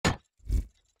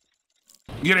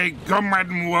G'day, comrade,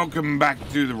 and welcome back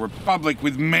to the Republic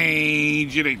with me,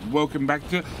 G'day. Welcome back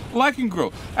to Like and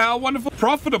Grill, our wonderful,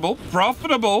 profitable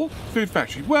food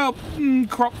factory. Well,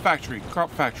 crop factory.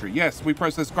 Yes, we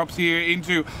process crops here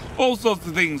into all sorts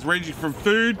of things, ranging from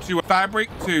food to fabric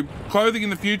to clothing in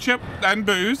the future, and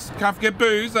booze. Can't forget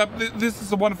booze. This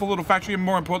is a wonderful little factory, and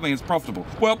more importantly, it's profitable.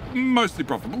 Well, mostly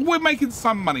profitable. We're making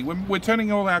some money. We're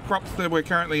turning all our crops that we're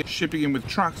currently shipping in with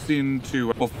trucks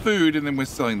into food, and then we're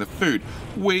selling the food.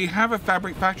 We have a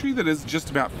fabric factory that is just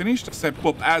about finished, except,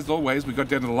 well, as always, we got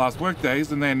down to the last work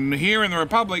days, and then here in the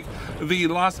Republic, the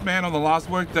last man on the last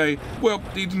work day, well,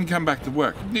 he didn't come back to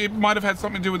work. It might have had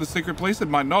something to do with the secret police, it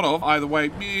might not have. Either way,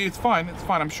 it's fine.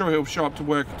 I'm sure he'll show up to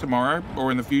work tomorrow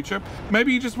or in the future.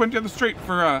 Maybe he just went down the street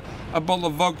for a bottle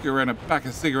of vodka and a pack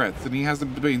of cigarettes, and he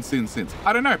hasn't been seen since.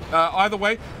 I don't know. Either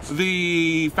way,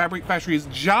 the fabric factory is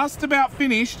just about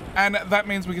finished, and that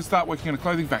means we can start working on a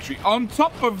clothing factory. On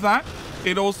top of that,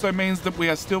 it also means that we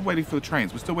are still waiting for the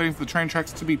trains. We're still waiting for the train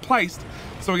tracks to be placed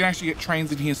so we can actually get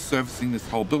trains in here servicing this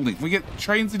whole building. If we get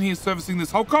trains in here servicing this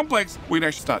whole complex, we'd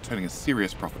actually start turning a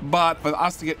serious profit. But for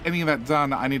us to get any of that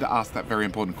done, I need to ask that very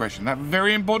important question. That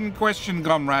very important question,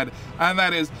 comrade, and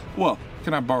that is, well,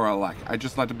 can I borrow a lac? I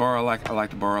just like to borrow a lac. I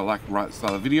like to borrow a lac right at the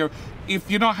start of the video.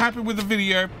 If you're not happy with the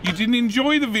video, you didn't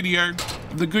enjoy the video,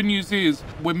 the good news is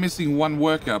we're missing one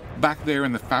worker back there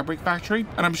in the fabric factory,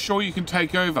 and I'm sure you can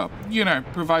take over, you know,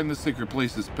 providing the secret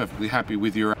police is perfectly happy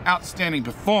with your outstanding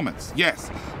performance.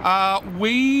 Yes,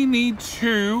 we need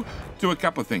to do a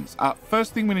couple of things.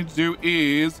 First thing we need to do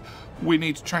is we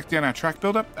need to track down our track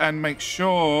builder and make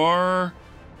sure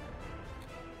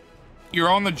you're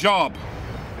on the job.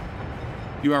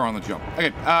 You are on the job.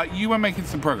 Okay, you are making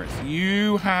some progress.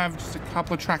 You have just a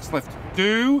couple of tracks left to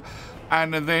do,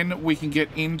 and then we can get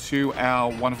into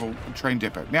our wonderful train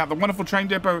depot. Now, the wonderful train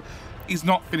depot is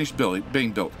not finished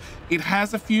being built. It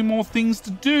has a few more things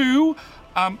to do,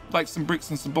 like some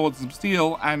bricks and some boards and some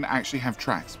steel, and actually have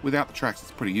tracks. Without the tracks, it's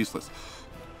pretty useless.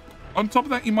 On top of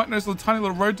that, you might notice a tiny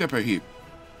little road depot here.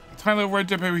 The tiny little road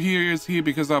depot here is here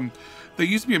because there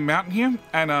used to be a mountain here,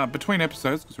 and between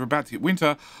episodes, because we're about to hit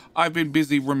winter, I've been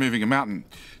busy removing a mountain.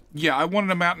 Yeah, I wanted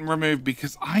a mountain removed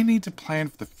because I need to plan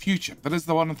for the future. That is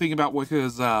the one thing about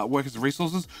workers and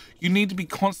resources. You need to be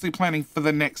constantly planning for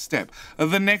the next step,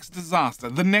 the next disaster,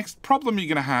 the next problem you're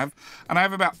going to have. And I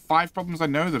have about 5 problems I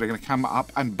know that are going to come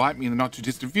up and bite me in the not too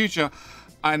distant future.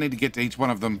 I need to get to each one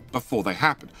of them before they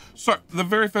happen. So the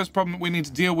very first problem that we need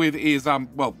to deal with is,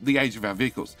 well, the age of our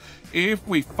vehicles. If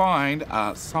we find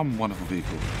some wonderful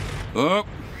vehicle,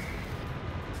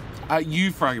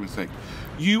 you, for argument's sake,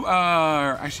 you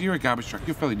are, actually you're a garbage truck,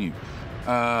 you're fairly new.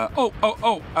 A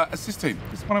Sistine.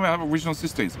 It's one of our original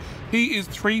Sistines. He is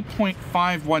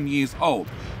 3.51 years old.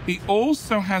 He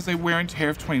also has a wear and tear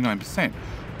of 29%,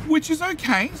 which is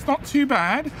okay, it's not too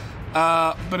bad.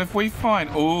 But if we find,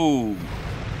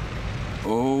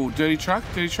 dirty truck,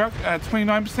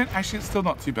 29%, actually it's still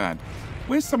not too bad.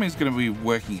 Where's somebody who's going to be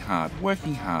working hard? Wear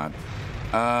and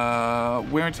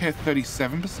tear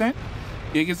 37%.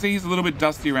 You can see he's a little bit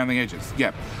dusty around the edges.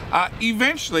 Yeah.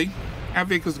 Eventually, our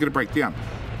vehicles are going to break down.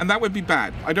 And that would be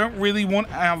bad. I don't really want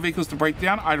our vehicles to break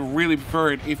down. I'd really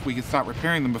prefer it if we could start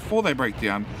repairing them before they break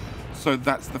down. So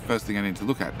that's the first thing I need to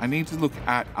look at. I need to look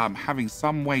at having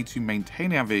some way to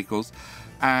maintain our vehicles.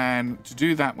 And to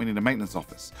do that, we need a maintenance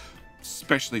office,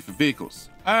 especially for vehicles.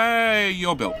 Hey,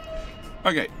 you're built.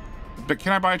 Okay, but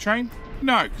can I buy a train?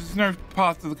 No, because there's no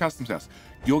path to the customs house.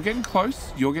 You're getting close,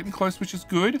 which is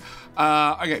good.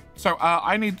 Okay, so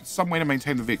I need some way to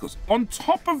maintain the vehicles. On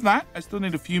top of that, I still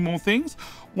need a few more things.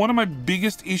 One of my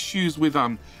biggest issues with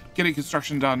getting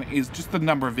construction done is just the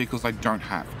number of vehicles I don't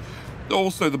have.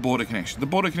 Also the border connection. The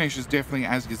border connection is definitely,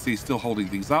 as you can see, still holding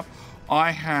things up.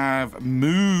 I have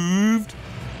moved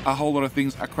a whole lot of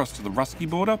things across to the Rusky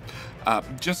border,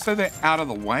 just so they're out of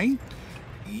the way.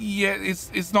 Yeah,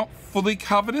 it's not fully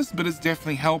covetous, but it's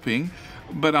definitely helping.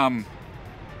 But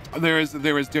there is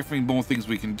definitely more things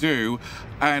we can do.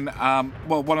 And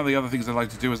well, one of the other things I'd like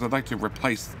to do is I'd like to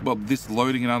replace, well, this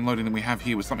loading and unloading that we have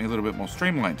here with something a little bit more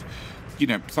streamlined. You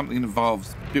know, something that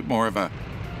involves a bit more of a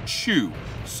chew.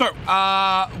 So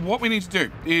what we need to do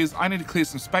is I need to clear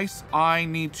some space. I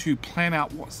need to plan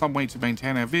out some way to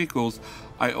maintain our vehicles.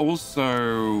 I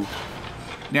also,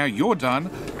 now you're done,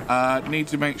 need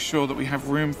to make sure that we have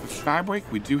room for fabric.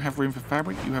 We do have room for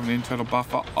fabric. You have an internal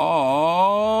buffer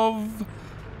of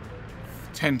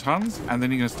 10 tons, and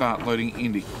then you're going to start loading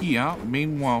into here.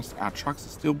 Meanwhile, our trucks are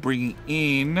still bringing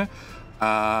in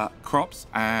crops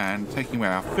and taking away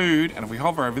our food. And if we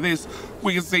hover over this,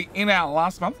 we can see in our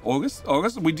last month, August,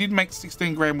 we did make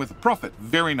 16 grand worth of profit.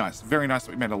 Very nice that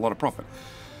we made a lot of profit.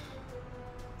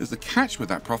 There's a catch with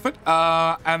that profit,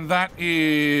 and that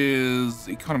is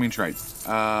economy and trade.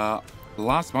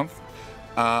 Last month,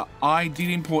 I did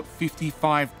import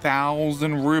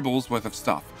 55,000 rubles worth of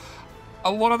stuff. A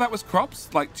lot of that was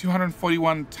crops, like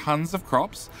 241 tons of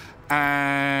crops,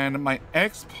 and my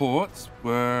exports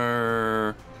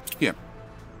were, yeah.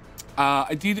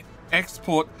 I did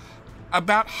export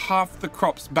about half the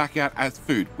crops back out as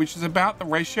food, which is about the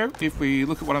ratio. If we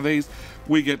look at one of these,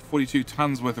 we get 42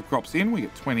 tons worth of crops in, we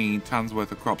get 20 tons worth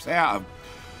of crops out.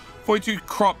 42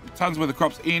 tons worth of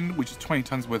crops in, which is 20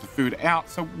 tons worth of food out.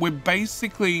 So we're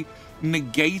basically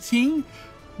negating,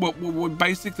 we're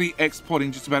basically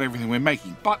exporting just about everything we're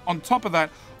making. But on top of that,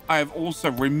 I have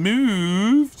also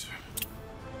removed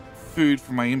food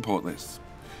from my import list.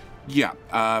 Yeah,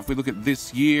 if we look at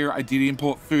this year, I did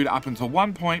import food up until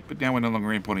one point, but now we're no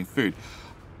longer importing food.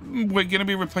 We're going to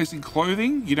be replacing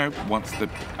clothing, you know, once the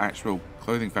actual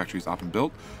clothing factory is up and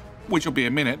built, which will be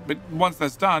a minute, but once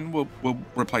that's done, we'll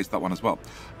replace that one as well.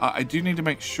 I do need to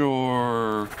make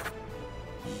sure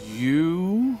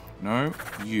you,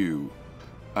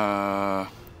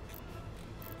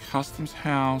 customs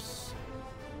house,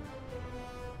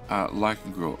 like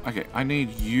and grill. Okay, I need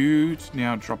you to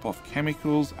now drop off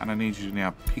chemicals, and I need you to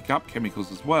now pick up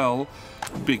chemicals as well,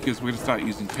 because we're going to start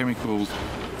using chemicals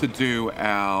to do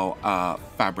our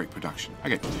fabric production.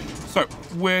 Okay, so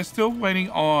we're still waiting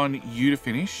on you to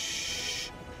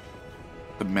finish.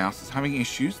 The mouse is having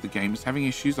issues. The game is having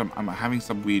issues. I'm having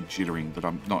some weird jittering that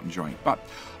I'm not enjoying, but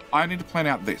I need to plan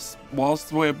out this.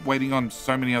 Whilst we're waiting on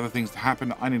so many other things to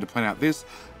happen, I need to plan out this.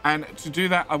 And to do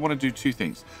that, I want to do two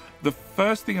things. The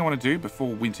first thing I want to do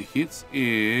before winter hits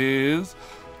is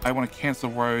I want to cancel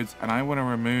roads, and I want to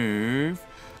remove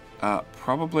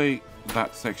probably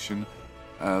that section,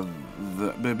 that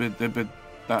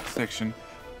section,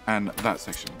 and that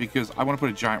section, because I want to put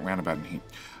a giant roundabout in here.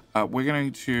 We're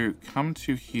going to come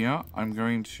to here. I'm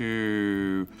going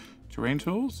to terrain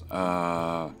tools,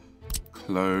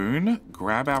 clone,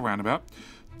 grab our roundabout,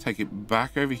 take it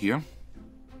back over here.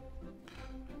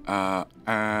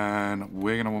 And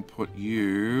we're going to want to put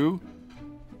you...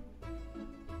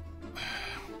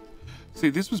 See,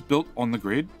 this was built on the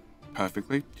grid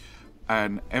perfectly.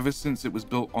 And ever since it was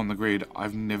built on the grid,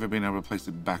 I've never been able to place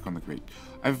it back on the grid.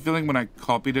 I have a feeling when I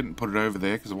copied it and put it over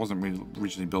there, because it wasn't really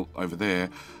originally built over there,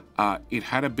 it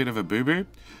had a bit of a boo-boo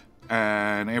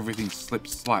and everything slipped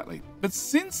slightly. But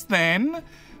since then,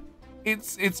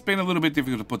 it's been a little bit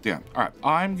difficult to put down. All right,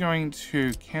 I'm going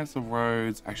to cancel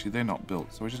roads. Actually, they're not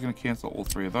built, so we're just going to cancel all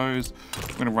three of those.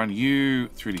 I'm going to run you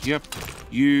through to here,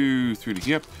 you through to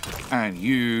here, and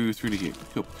you through to here.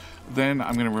 Cool. Then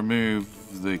I'm going to remove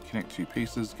the connect two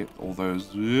pieces, get all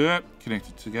those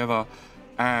connected together,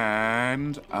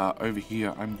 and over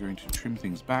here I'm going to trim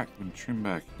things back. I'm going to trim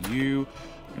back you,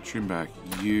 and trim back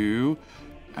you,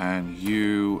 and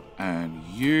you, and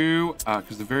you,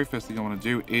 because the very first thing I want to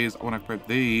do is I want to prep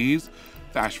these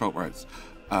to asphalt roads.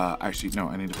 Actually, no,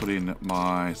 I need to put in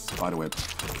my spider web.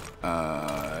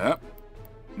 Yep.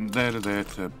 There to there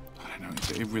to, I don't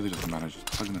know, it really doesn't matter, just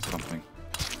plug into something.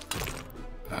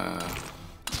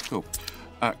 Cool.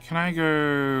 Can I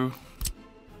go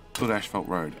build asphalt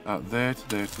road? There to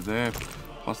there to there,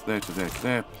 plus there to there to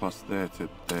there, plus there to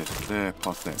there to there,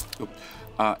 plus there. Cool.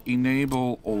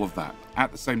 Enable all of that.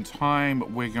 At the same time,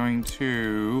 we're going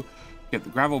to get the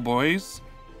gravel boys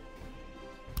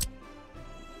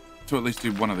to at least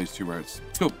do one of these two roads.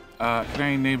 Cool. Can I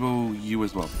enable you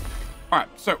as well? All right,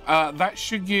 so that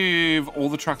should give all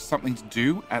the trucks something to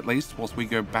do, at least, whilst we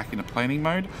go back into planning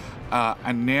mode.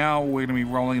 And now we're going to be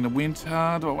rolling into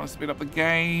winter. Do I want to speed up the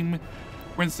game?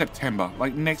 We're in September.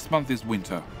 Like, next month is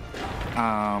winter.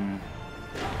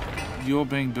 You're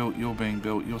being built, you're being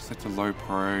built. You're set to low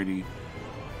priority.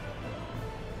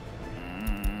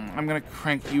 I'm going to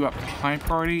crank you up to high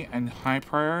priority and high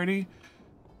priority.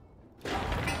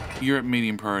 You're at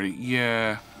medium priority.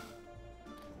 Yeah.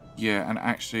 Yeah, and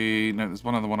actually, no, there's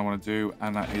one other one I want to do,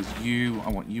 and that is you. I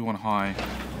want you on high.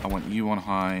 I want you on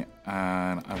high,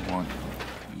 and I want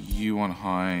you on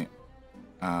high.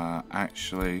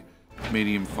 Actually,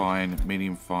 medium fine,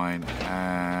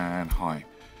 and high.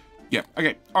 Yeah,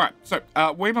 okay, all right, so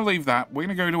we're going to leave that. We're going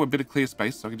to go to a bit of clear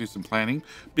space so I can do some planning,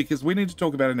 because we need to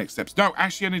talk about our next steps. No,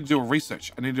 actually, I need to do a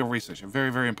research. I need to do a research, a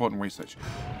very, very important research.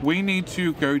 We need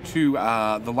to go to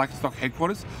the Like Stock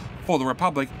headquarters for the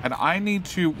Republic, and I need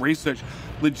to research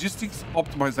logistics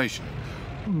optimization,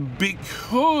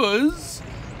 because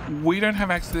we don't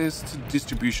have access to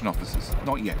distribution offices.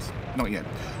 Not yet, not yet.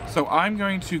 So I'm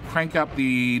going to crank up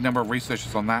the number of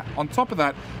researchers on that. On top of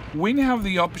that, we now have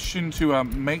the option to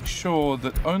make sure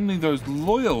that only those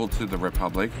loyal to the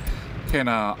Republic can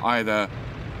either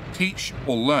teach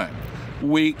or learn.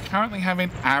 We currently have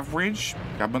an average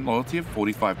government loyalty of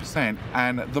 45%,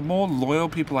 and the more loyal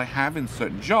people I have in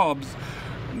certain jobs,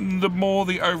 the more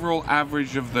the overall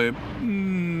average of the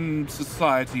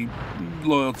society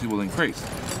loyalty will increase.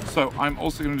 So I'm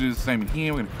also going to do the same in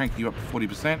here. We're going to crank you up to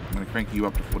 40%. I'm going to crank you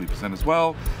up to 40% as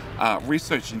well.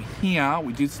 Research in here,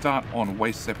 we did start on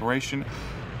waste separation.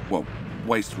 Well,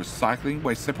 waste recycling,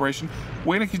 waste separation.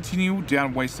 We're going to continue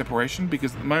down waste separation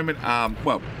because at the moment,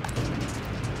 well,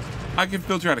 I can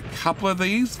filter out a couple of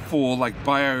these for like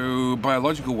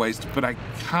biological waste, but I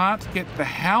can't get the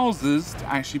houses to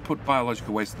actually put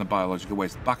biological waste in the biological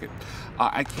waste bucket.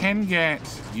 I can get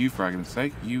you, for argument's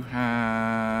sake. You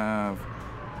have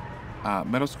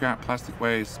metal scrap, plastic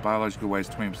waste, biological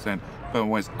waste, 20%, thermal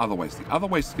waste, other waste. The other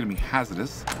waste is going to be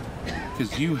hazardous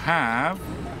because you have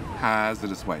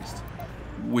hazardous waste,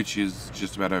 which is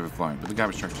just about overflowing, but the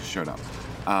garbage truck just showed up.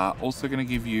 Also going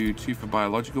to give you 2 for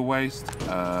biological waste.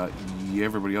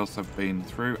 Everybody else I've been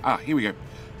through. Here we go.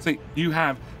 See, you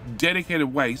have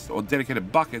dedicated waste or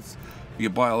dedicated buckets for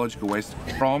your biological waste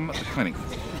from the clinic.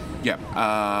 Yeah,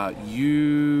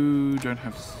 you don't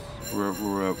have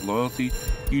loyalty.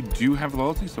 You do have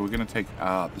loyalty, so we're going to take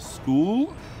the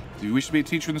school. If you wish to be a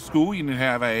teacher in the school, you need to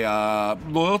have a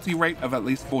loyalty rate of at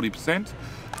least 40%.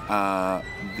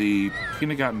 The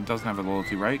kindergarten doesn't have a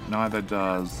loyalty rate, neither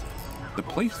does the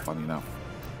police, funny enough.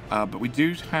 But we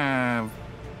do have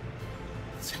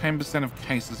 10% of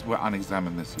cases were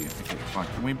unexamined this year. Okay, fine.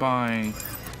 Can we buy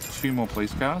 2 more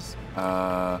police cars?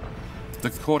 The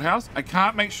courthouse. I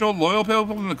can't make sure loyal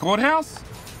people in the courthouse.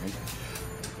 Okay.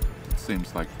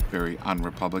 Seems like very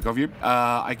unrepublic of you.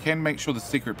 I can make sure the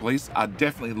secret police are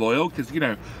definitely loyal because, you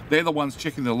know, they're the ones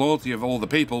checking the loyalty of all the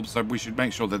people, so we should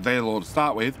make sure that they're loyal to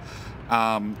start with.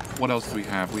 What else do we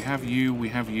have? We have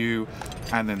you,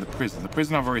 and then the prison. The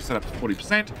prison I've already set up to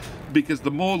 40% because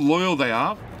the more loyal they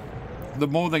are, the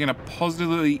more they're going to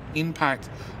positively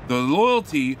impact the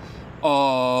loyalty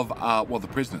of, well, the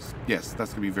prisoners. Yes,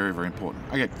 that's going to be very, very important.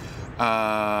 Okay.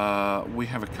 We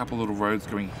have a couple little roads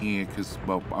going here because,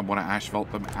 well, I want to asphalt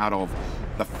them out of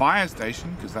the fire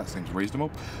station because that seems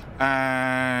reasonable.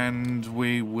 And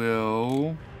we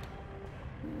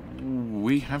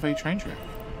have a train track.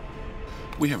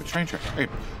 We have a train track. Okay.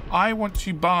 I want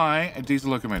to buy a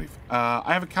diesel locomotive.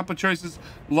 I have a couple of choices,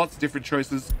 lots of different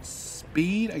choices.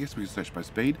 Speed, I guess we can search by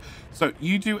speed. So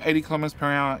you do 80 kilometers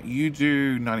per hour, you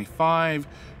do 95,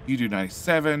 you do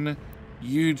 97,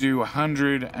 you do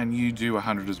 100, and you do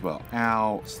 100 as well.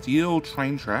 Our steel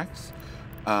train tracks,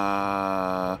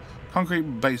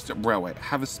 concrete-based railway,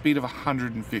 have a speed of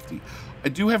 150. I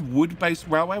do have wood-based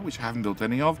railway, which I haven't built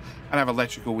any of, and I have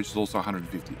electrical, which is also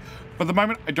 150. For the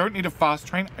moment, I don't need a fast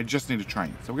train, I just need a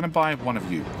train. So we're going to buy one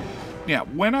of you. Now,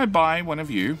 when I buy one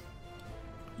of you,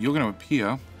 you're going to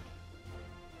appear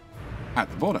at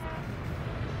the border.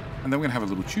 And then we're going to have a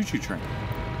little choo-choo train.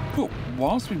 Cool.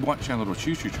 Whilst we watch our little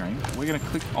choo-choo train, we're going to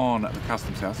click on the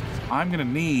customs house. I'm going to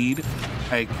need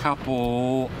a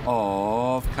couple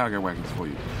of cargo wagons for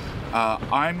you.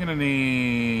 I'm going to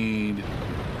need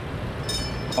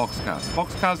boxcars.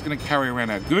 Boxcars are going to carry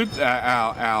around our goods,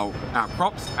 our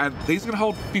crops, and these are going to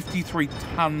hold 53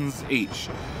 tons each.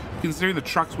 Considering the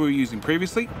trucks we were using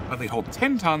previously only hold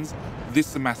 10 tons, this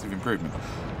is a massive improvement.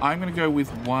 I'm going to go with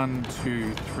 1,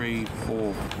 2, 3,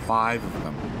 4, 5 of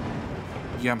them.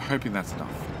 Yeah, I'm hoping that's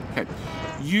enough. Okay,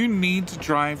 you need to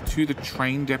drive to the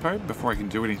train depot before I can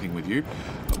do anything with you.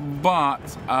 But,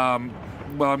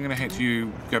 well, I'm going to have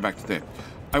you go back to there.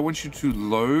 I want you to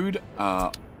load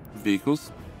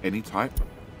vehicles, any type,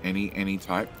 any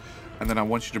type. And then I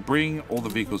want you to bring all the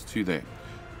vehicles to there.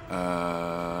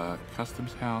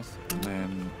 Customs house, and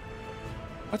then...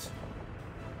 What?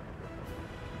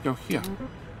 Go here.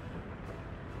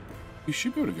 You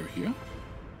should be able to go here.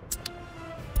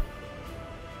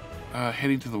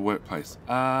 Heading to the workplace.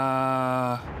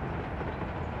 And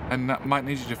that might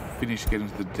need you to finish getting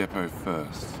to the depot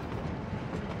first.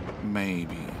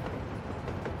 Maybe.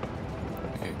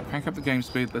 Okay, crank up the game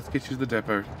speed. Let's get you to the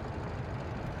depot.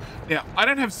 Now, I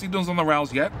don't have signals on the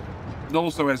rails yet.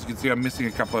 Also, as you can see, I'm missing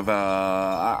a couple of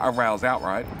rails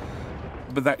outright.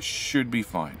 But that should be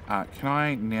fine. Can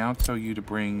I now tell you to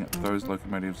bring those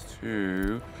locomotives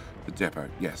to the depot?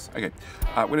 Yes. Okay.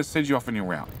 We're going to send you off on your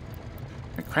route.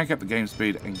 And crank up the game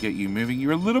speed and get you moving.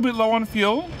 You're a little bit low on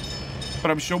fuel,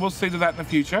 but I'm sure we'll see to that in the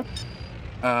future.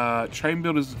 Train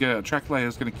builders, track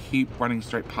layers going to keep running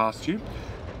straight past you.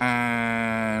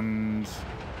 And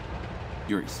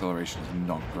your acceleration is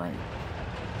not great.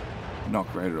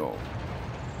 Not great at all.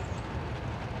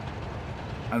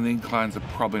 And the inclines are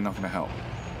probably not going to help.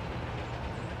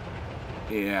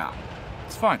 Yeah,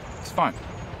 it's fine. It's fine.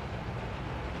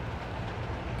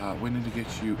 We need to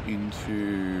get you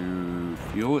into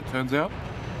fuel, it turns out.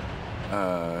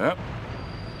 Yep.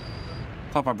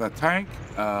 Top up that tank.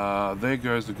 There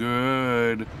goes a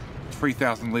good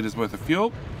 3,000 liters worth of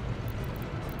fuel.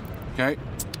 Okay.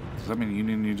 Does that mean you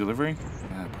need a new delivery?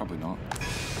 Probably not.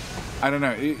 I don't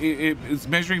know. It's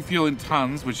measuring fuel in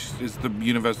tons, which is the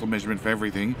universal measurement for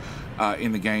everything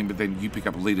in the game, but then you pick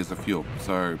up liters of fuel.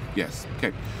 So, yes.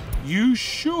 Okay. You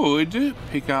should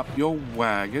pick up your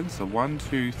wagon. So 1,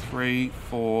 2, 3,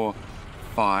 4,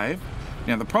 5.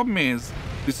 Now, the problem is,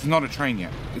 this is not a train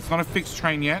yet. It's not a fixed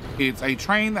train yet. It's a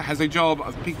train that has a job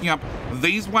of picking up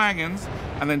these wagons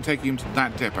and then taking them to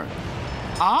that depot.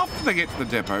 After they get to the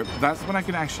depot, that's when I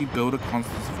can actually build a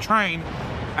Constance of train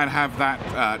and have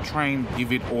that train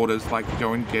give it orders like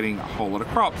going and getting a whole lot of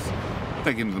crops,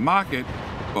 taking them to the market,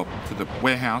 well, to the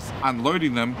warehouse,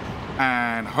 unloading them,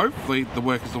 and hopefully the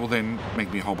workers will then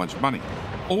make me a whole bunch of money.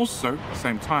 Also, at the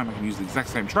same time, I can use the exact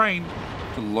same train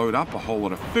to load up a whole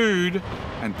lot of food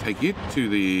and take it to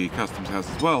the customs house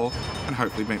as well, and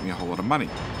hopefully make me a whole lot of money.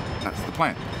 That's the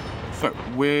plan. So,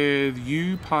 with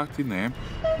you parked in there,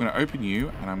 I'm going to open you,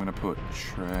 and I'm going to put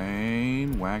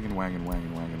train, wagon. We're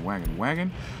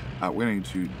going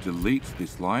to delete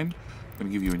this line. I'm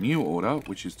going to give you a new order,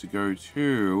 which is to go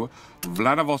to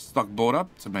Vladivostok border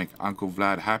to make Uncle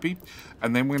Vlad happy.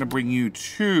 And then we're going to bring you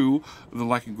to the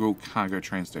Like and Grill cargo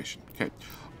train station. Okay.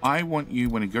 I want you,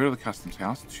 when you go to the customs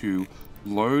house, to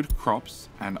load crops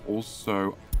and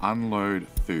also unload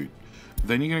food.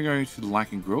 Then you're going to go to the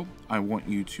Like and Grill. I want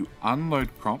you to unload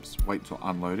crops, wait till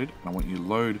unloaded, and I want you to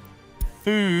load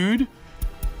food,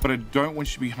 but I don't want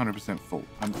you to be 100% full.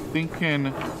 I'm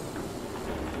thinking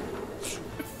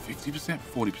 50%,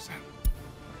 40%,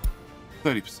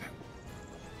 30%.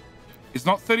 It's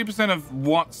not 30% of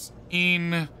what's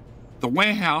in the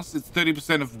warehouse, it's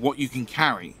 30% of what you can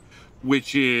carry,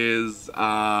 which is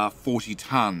 40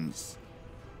 tons.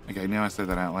 Okay, now I say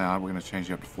that out loud, we're going to change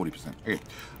it up to 40%. Okay,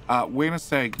 we're going to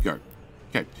say go.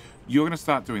 Okay, you're going to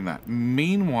start doing that.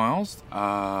 Meanwhile,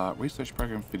 research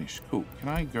program finished. Cool. Can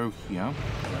I go here?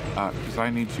 Because I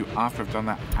need to, after I've done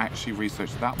that, actually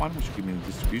research that one, which will give me the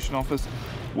distribution office.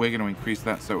 We're going to increase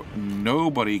that so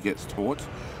nobody gets taught.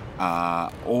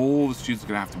 All the students are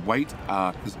going to have to wait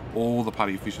because all the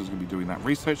party officials are going to be doing that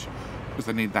research because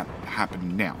I need that to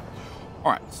happen now.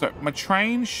 All right, so my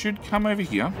train should come over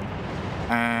here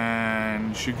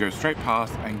and should go straight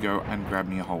past and go and grab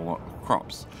me a whole lot of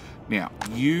crops. Now,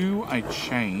 you, I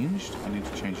changed. I need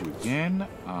to change you again.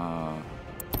 And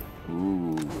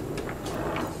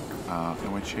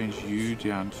I change you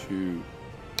down to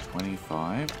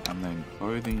 25, and then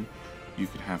clothing, you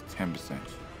could have 10%,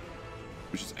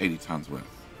 which is 80 tons worth.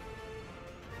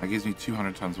 That gives me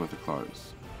 200 tons worth of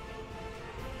clothes.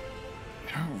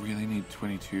 I don't really need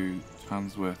 22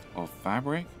 tons worth of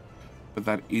fabric, but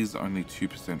that is only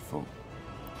 2% full.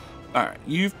 Alright,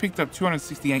 you've picked up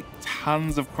 268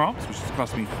 tons of crops, which has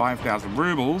cost me 5,000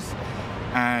 rubles,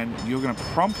 and you're going to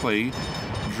promptly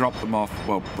drop them off,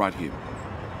 well, right here.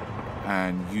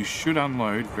 And you should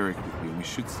unload very quickly. We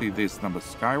should see this number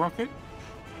skyrocket.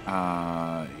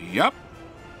 Yep.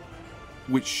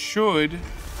 Which should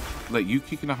let you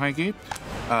kick into high gear.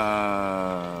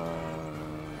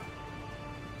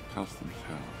 Customs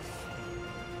house.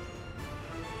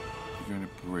 You're going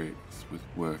to bricks with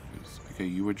workers. Okay,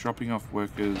 you were dropping off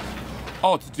workers.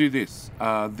 Oh, to do this.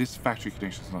 This factory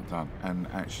connection is not done. And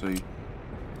actually,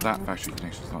 that factory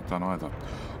connection is not done either.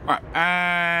 Alright,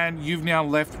 and you've now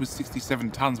left with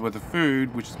 67 tons worth of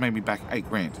food, which has made me back 8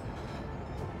 grand.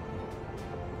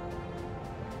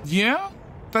 Yeah,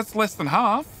 that's less than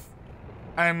half.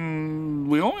 And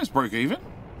we almost broke even.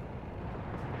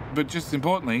 But just as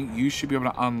importantly, you should be able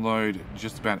to unload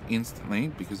just about instantly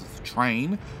because it's a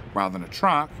train rather than a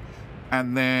truck,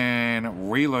 and then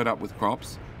reload up with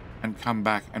crops and come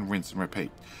back and rinse and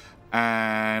repeat.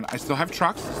 And I still have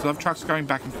trucks. I still have trucks going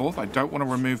back and forth. I don't want to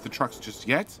remove the trucks just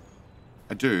yet.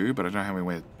 I do, but I don't have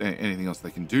anything else they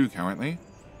can do currently.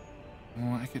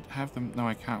 Well, I could have them. No,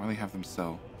 I can't really have them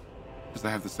sell because they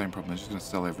have the same problem. They're just going to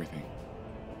sell everything.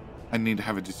 I need to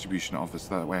have a distribution office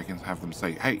so that way I can have them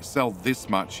say, hey, sell this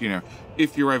much. You know,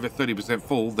 if you're over 30%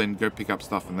 full, then go pick up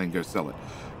stuff and then go sell it.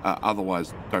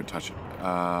 Otherwise, don't touch it.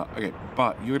 Okay,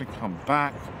 but you're going to come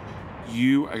back.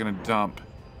 You are going to dump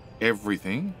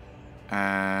everything.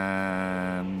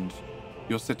 And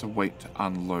you're set to wait to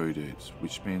unload it,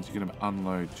 which means you're going to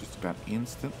unload just about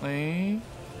instantly.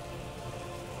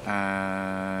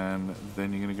 And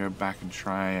then you're going to go back and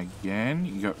try again.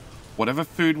 You go whatever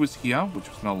food was here, which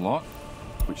was not a lot,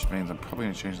 which means I'm probably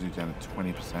going to change it down to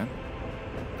 20%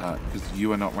 because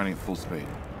you are not running at full speed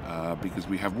because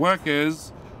we have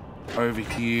workers over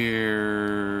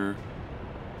here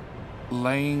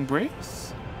laying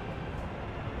bricks.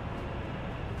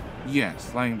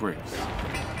 Yes, laying bricks.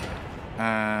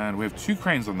 And we have 2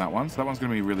 cranes on that one, so that one's going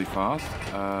to be really fast.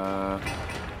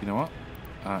 You know what?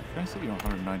 Can I set you on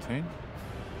 119?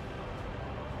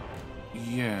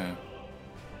 Yeah.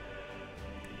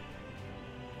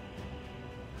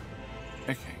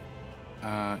 Okay.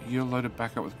 You're loaded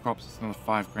back up with crops. It's another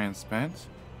 5 grand spent.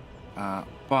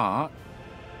 But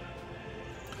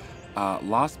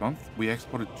last month we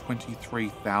exported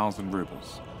 23,000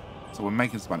 rubles. So we're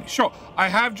making some money. Sure, I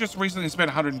have just recently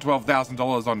spent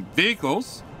 $112,000 on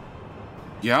vehicles.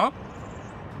 Yep.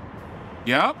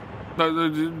 Yep.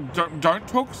 Don't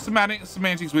talk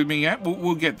semantics with me yet.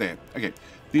 We'll get there. Okay.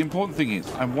 The important thing is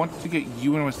I want to get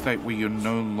you in a state where you're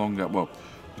no longer, well,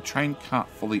 the train can't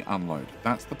fully unload.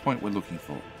 That's the point we're looking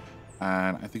for.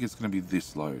 And I think it's going to be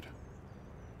this load.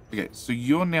 Okay, so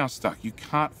you're now stuck. You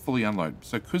can't fully unload.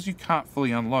 So because you can't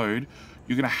fully unload,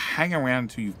 you're going to hang around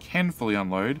until you can fully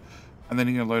unload, and then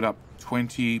you're going to load up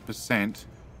 20%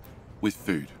 with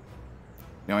food.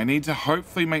 Now, I need to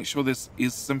hopefully make sure this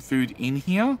is some food in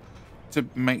here to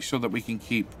make sure that we can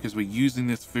keep, because we're using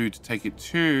this food to take it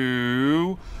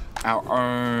to our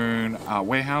own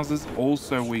warehouses.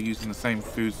 Also, we're using the same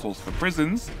food source for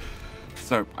prisons.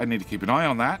 So I need to keep an eye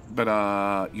on that, but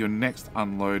your next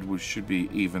unload should be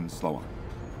even slower.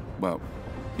 Well,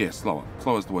 yeah, slower.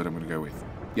 Slower is the word I'm going to go with.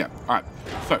 Yeah, all right.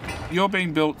 So you're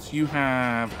being built. You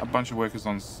have a bunch of workers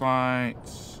on site.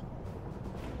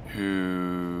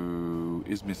 Who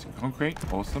is missing concrete?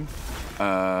 Awesome.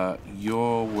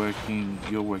 You're working.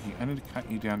 I need to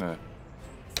cut you down to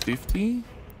 50,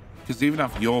 because even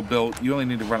if you're built, you only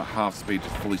need to run at half speed to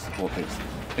fully support this.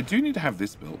 I do need to have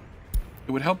this built.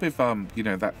 It would help if you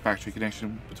know, that factory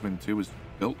connection between the two was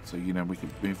built, so you know we could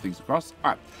move things across.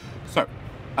 All right. So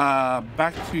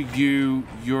back to you.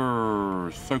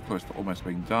 You're so close to almost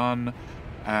being done,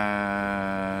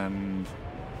 and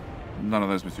none of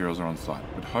those materials are on site,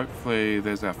 but hopefully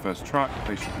there's our first truck.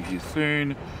 They should be here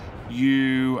soon.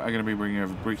 You are going to be bringing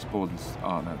over bricks, boards, and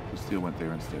oh no, the steel went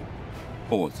there instead.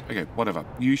 Boards. Okay, whatever.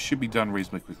 You should be done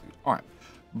reasonably quickly. All right,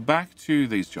 back to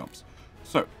these jobs.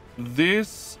 So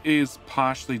this is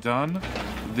partially done.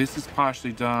 This is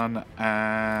partially done,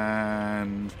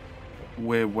 and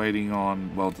we're waiting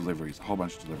on, well, deliveries, a whole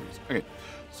bunch of deliveries. Okay,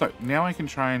 so now I can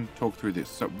try and talk through this.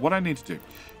 So what I need to do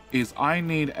is I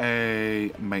need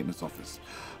a maintenance office.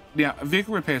 Now, a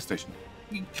vehicle repair station,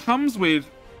 it comes with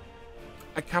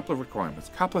a couple of requirements,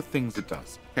 a couple of things it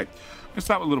does. Okay, let's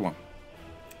start with little one.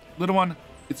 Little one,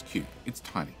 it's cute, it's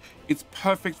tiny, it's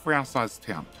perfect for our size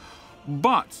town.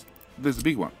 But there's a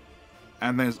big one,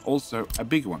 and there's also a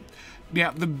bigger one.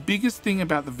 Now, the biggest thing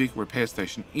about the vehicle repair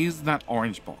station is that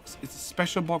orange box. It's a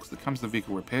special box that comes to the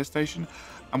vehicle repair station,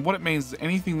 and what it means is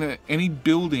any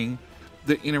building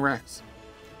that interacts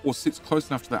or sits close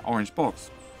enough to that orange box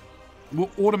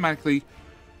will automatically,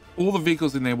 all the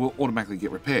vehicles in there will automatically get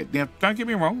repaired. Now, don't get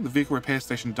me wrong, the vehicle repair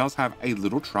station does have a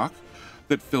little truck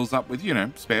that fills up with, you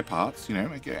know, spare parts, you know,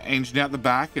 like an engine out the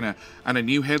back and a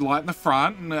new headlight in the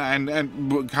front,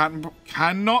 and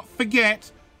cannot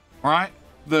forget, right,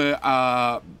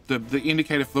 the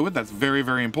indicator fluid. That's very,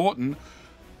 very important.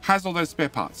 Has all those spare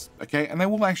parts, okay? And they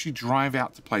will actually drive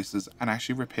out to places and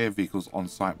actually repair vehicles on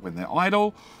site when they're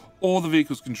idle, or the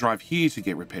vehicles can drive here to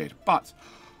get repaired. But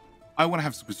I want to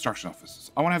have some construction offices.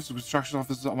 I want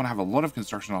to have a lot of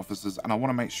construction offices, and I want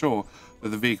to make sure that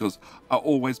the vehicles are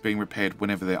always being repaired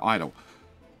whenever they're idle,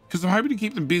 because I'm hoping to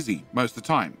keep them busy most of the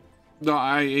time.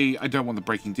 I don't want them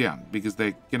breaking down, because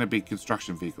they're going to be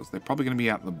construction vehicles. They're probably going to be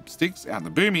out in the sticks, out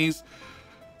in the boomies,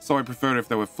 so I prefer it if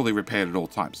they were fully repaired at all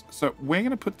times. So we're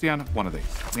going to put down one of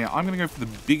these. Now, I'm going to go for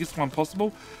the biggest one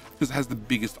possible, because it has the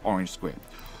biggest orange square.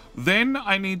 Then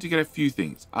I need to get a few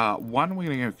things. One, we're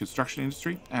going to go construction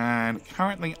industry, and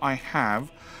currently I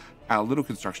have our little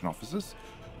construction officers.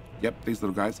 Yep, these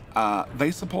little guys.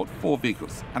 They support 4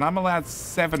 vehicles, and I'm allowed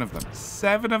 7 of them.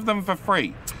 7 of them for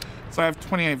free. So I have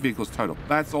 28 vehicles total.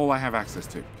 That's all I have access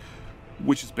to,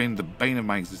 which has been the bane of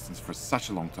my existence for such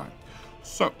a long time.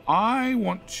 So I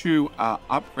want to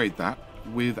upgrade that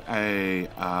with a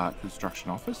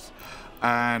construction office,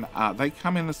 and they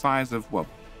come in the size of, well,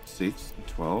 6,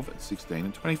 12, 16,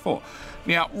 and 24.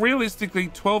 Now, realistically,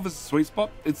 12 is a sweet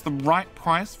spot. It's the right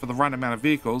price for the right amount of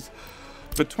vehicles,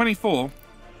 but 24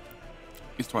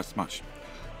 is twice as much.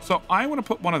 So I want to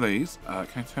put one of these. Can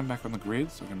I turn back on the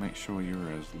grid so I can make sure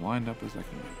you're as lined up as I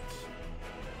can get?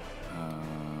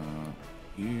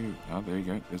 Oh, there you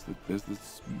go. There's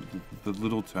the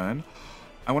little turn.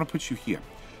 I want to put you here.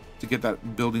 to get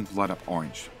that building to light up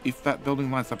orange. If that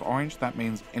building lights up orange, that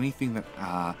means anything that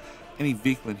any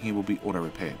vehicle in here will be auto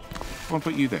repaired. I want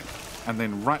to put you there, and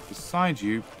then right beside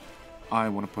you, I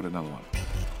want to put another one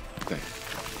there.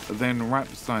 Then right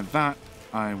beside that,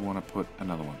 I want to put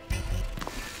another one,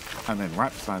 and then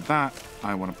right beside that,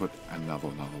 I want to put another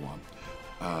one.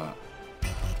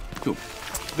 Cool.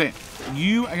 Then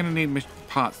you are going to need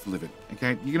parts to live in.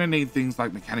 Okay, you're going to need things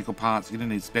like mechanical parts. You're going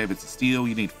to need spare bits of steel.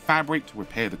 You need fabric to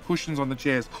repair the cushions on the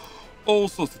chairs. All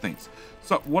sorts of things.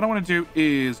 So what I want to do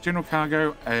is general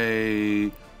cargo,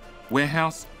 a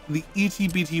warehouse, the itty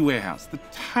bitty warehouse, the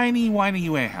tiny whiny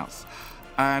warehouse,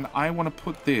 and I want to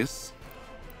put this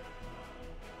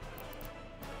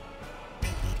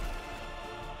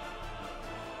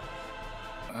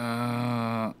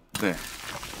there,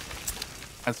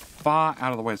 as far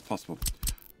out of the way as possible,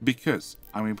 because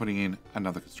I'm going to be putting in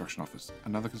another construction office.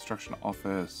 Another construction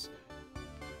office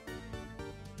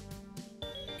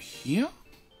here.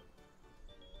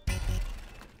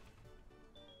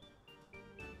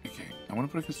 Okay, I want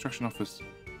to put a construction office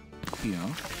here,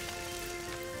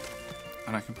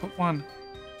 and I can put one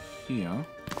here.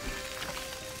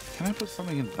 Can I put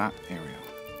something in that area?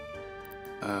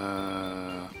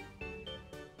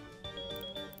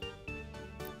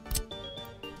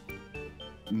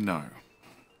 No.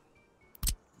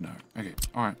 No. Okay.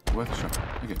 All right. Worth a shot.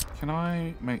 Okay. Can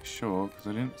I make sure, because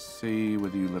I didn't see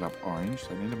whether you lit up orange,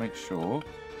 so I need to make sure.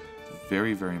 It's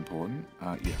very, very important.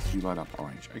 Yes, you light up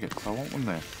orange. Okay. So I want one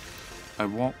there. I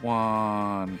want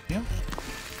one here.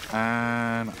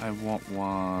 And I want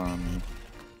one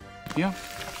here.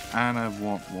 And I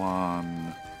want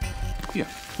one here.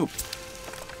 Cool.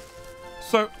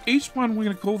 So each one we're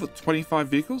going to call the 25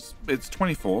 vehicles. It's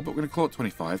 24, but we're going to call it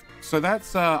 25. So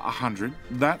that's 100,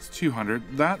 that's 200,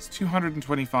 that's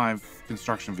 225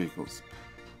 construction vehicles.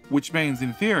 Which means,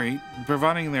 in theory,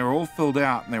 providing they're all filled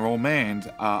out and they're all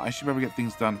manned, I should be able to get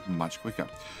things done much quicker.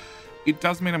 It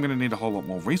does mean I'm going to need a whole lot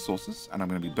more resources, and I'm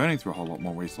going to be burning through a whole lot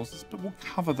more resources, but we'll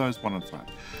cover those one at a time.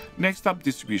 Next up,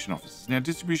 distribution offices. Now,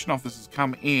 distribution offices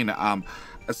come in a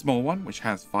small one, which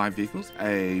has 5 vehicles,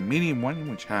 a medium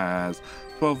one, which has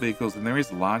 12 vehicles, and there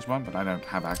is a large one, but I don't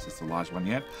have access to the large one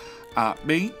yet.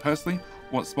 Me, personally,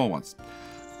 want small ones,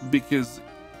 because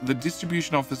the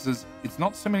distribution offices, it's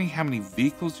not so many how many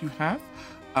vehicles you have,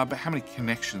 but how many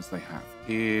connections they have.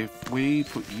 If we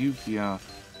put you here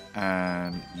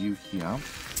and you here,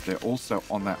 they're also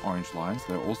on that orange line, so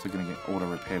they're also going to get auto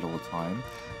repaired all the time.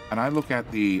 And I look at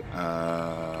the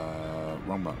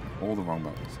wrong button, all the wrong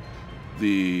buttons.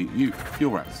 The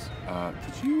fuel rats.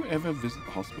 Did you ever visit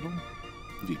the hospital?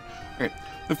 You did. Okay,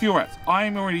 the fuel rats.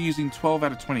 I'm already using 12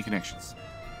 out of 20 connections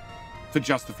for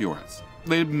just the fuel rats.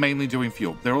 They're mainly doing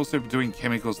fuel. They're also doing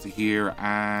chemicals to here,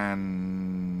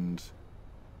 and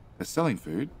they're selling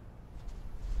food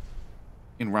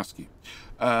in Rusky.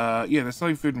 Yeah, they're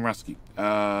selling food in Rusky.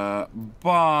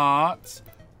 But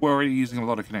we're already using a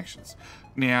lot of connections.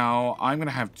 Now, I'm going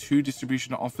to have 2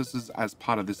 distribution offices as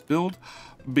part of this build,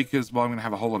 because, well, I'm going to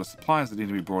have a whole lot of supplies that need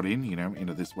to be brought in, you know,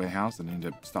 into this warehouse and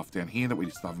into stuff down here that we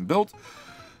just haven't built.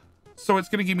 So it's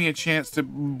going to give me a chance to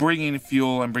bring in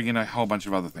fuel and bring in a whole bunch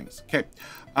of other things. Okay,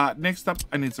 next up,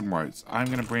 I need some roads. I'm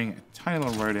going to bring a tiny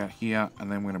little road out here, and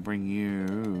then we're going to bring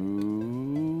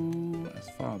you as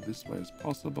far this way as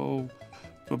possible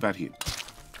to about here.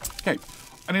 Okay,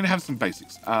 I need to have some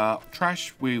basics.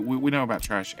 Trash, we know about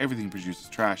trash. Everything produces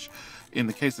trash. In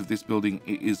the case of this building,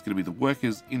 it is going to be the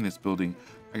workers in this building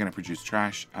are going to produce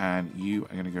trash, and you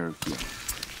are going to go here.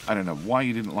 I don't know why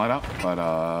you didn't light up, but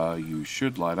you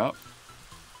should light up.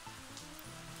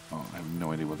 Oh, I have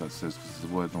no idea what that says because it's a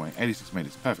word in the way. 86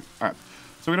 meters. Perfect. All right.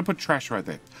 So we're going to put trash right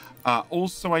there.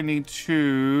 Also, I need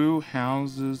 2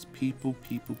 houses. People.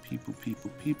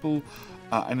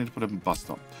 I need to put a bus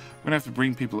stop. We're going to have to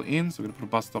bring people in, so we're going to put a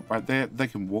bus stop right there. They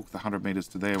can walk the 100 meters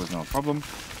to there with no problem.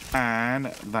 And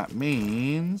that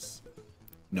means...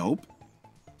 Nope.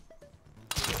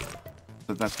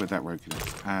 So that's where that road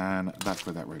connects. And that's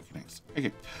where that road connects.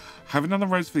 Okay. Have another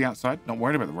roads for the outside. Not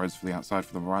worried about the roads for the outside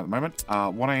for the right at the moment.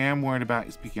 What I am worried about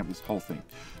is picking up this whole thing.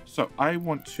 So I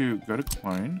want to go to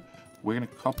clone. We're going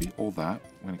to copy all that.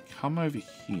 We're going to come over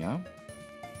here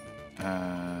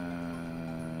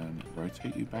and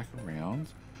rotate you back around.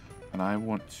 And I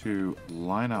want to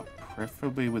line up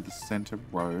preferably with the center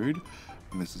road.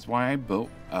 And this is why I bought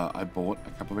a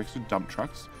couple of extra dump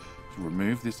trucks to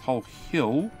remove this whole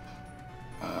hill.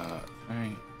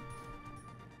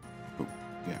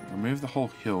 Yeah, remove the whole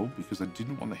hill because I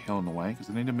didn't want the hill in the way, because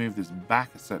I need to move this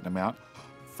back a certain amount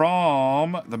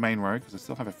from the main road because I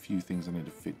still have a few things I need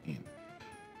to fit in.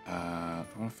 I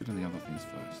want to fit in the other things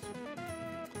first.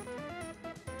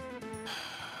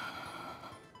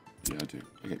 Yeah, I do.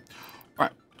 Okay. All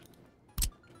right.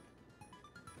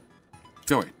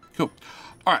 Go away. Cool.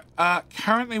 All right.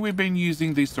 Currently, we've been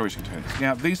using these storage containers.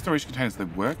 Now, these storage containers, they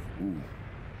work. Ooh.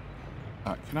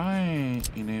 Can I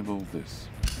enable this?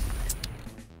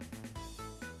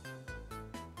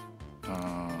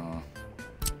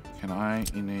 Can I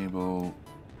enable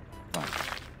that?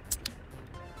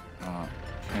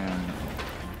 Can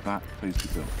that please be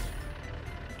built?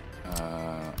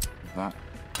 That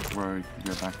road can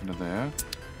go back into there.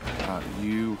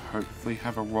 You hopefully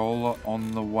have a roller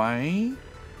on the way.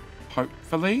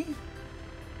 Hopefully.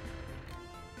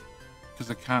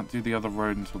 Because I can't do the other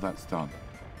road until that's done.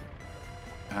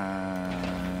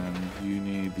 And you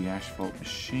need the asphalt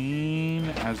machine,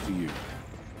 as do you.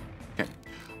 Okay.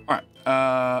 All right.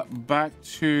 Back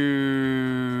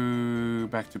to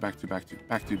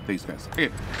these guys. Okay.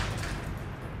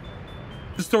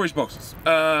 The storage boxes.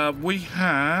 We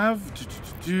have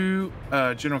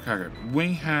general cargo.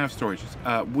 We have storages.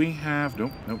 We have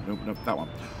nope, that one.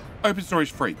 Open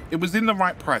storage free. It was in the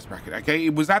right price bracket. Okay,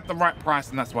 it was at the right price,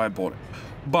 and that's why I bought it.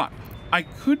 But I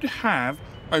could have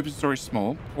open storage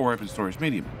small or open storage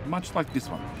medium, much like this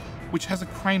one, which has a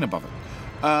crane above it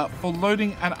for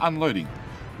loading and unloading.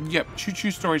 Yep,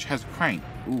 choo-choo storage has a crane.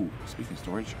 Ooh, speaking of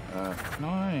storage, can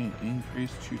I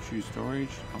increase choo-choo storage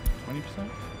up to 20%?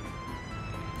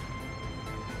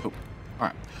 Cool. All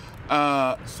right.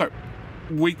 So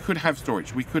we could have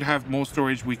storage. We could have more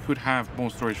storage. We could have more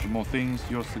storage for more things.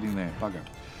 You're sitting there, bugger.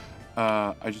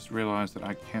 I just realized that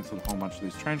I cancelled a whole bunch of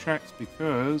these train tracks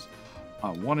because I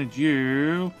wanted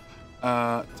you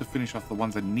to finish off the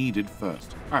ones I needed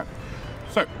first. All right.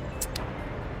 So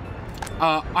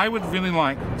I would really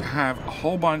like to have a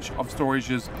whole bunch of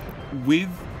storages with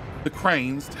the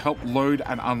cranes to help load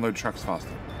and unload trucks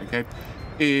faster. Okay,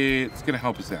 it's going to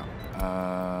help us out.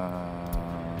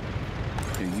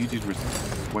 Okay, you did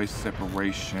waste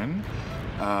separation.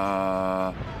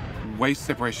 Waste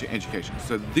separation education.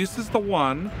 So this is the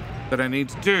one that I need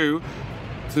to do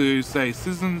to say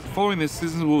citizens, following this,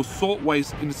 citizens will sort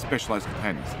waste into specialized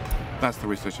containers. That's the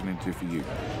research I need to do for you.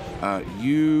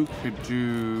 You could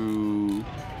do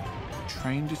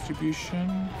train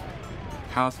distribution.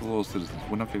 Cars for loyal citizens.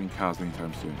 We're not getting cars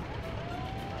anytime soon.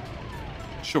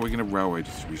 Sure, we're going to railway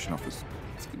distribution office.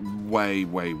 It's way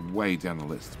down the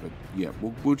list. But yeah,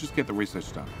 we'll just get the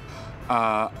research done.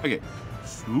 Okay.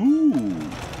 Ooh.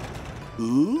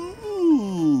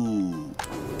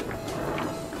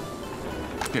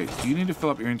 Okay, so you need to fill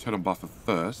up your internal buffer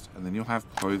first, and then you'll have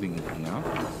clothing in here.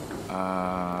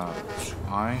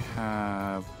 I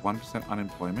have 1%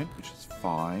 unemployment, which is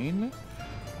fine.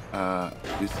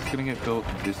 This is going to get built.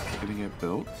 This is going to get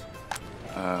built.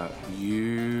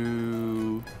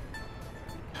 You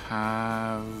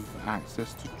have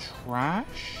access to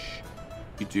trash.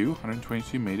 You do,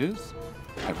 122 meters.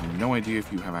 I have no idea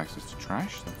if you have access to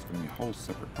trash. That's going to be a whole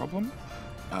separate problem.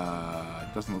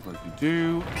 It doesn't look like you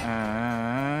do,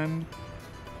 and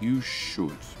you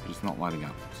should, but it's not lighting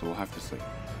up, so we'll have to see.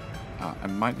 I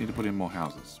might need to put in more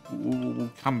houses.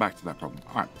 We'll come back to that problem.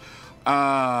 All right.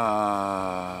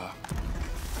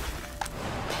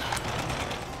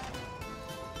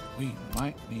 We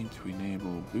might need to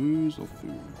enable booze or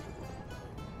food.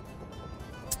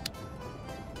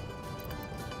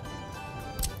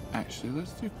 Actually,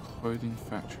 let's do clothing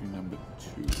factory number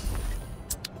 2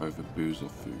 over booze or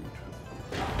food.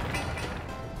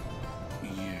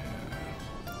 Yeah.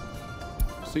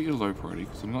 Set you to low priority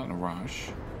because I'm not in a rush.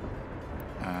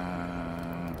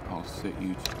 And I'll set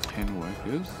you to 10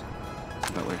 workers.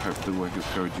 So that way, hopefully, workers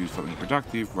go do something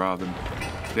productive rather than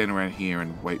stand around here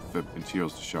and wait for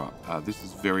materials to show up. This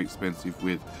is very expensive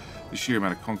with the sheer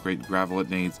amount of concrete and gravel it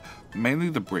needs. Mainly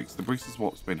the bricks. The bricks is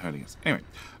what's been hurting us. Anyway,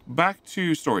 back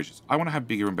to storages. I want to have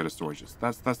bigger and better storages.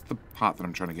 That's the part that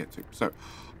I'm trying to get to. So,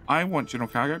 I want general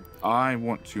cargo. I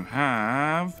want to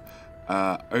have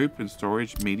open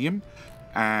storage medium,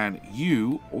 and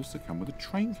you also come with a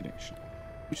train connection,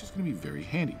 which is going to be very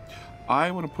handy.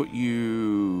 I want to put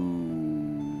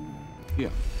you here.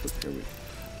 Let's go with.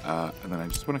 And then I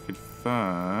just want to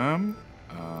confirm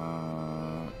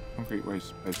concrete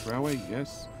waste-based railway.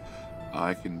 Yes,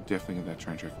 I can definitely get that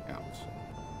train track out.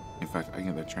 In fact, I can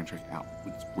get that train track out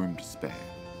with room to spare.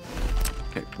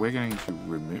 Okay, we're going to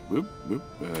remove. Nope,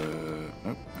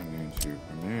 I'm going to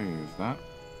remove that,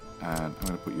 and I'm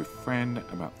going to put your friend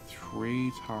about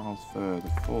 3 tiles further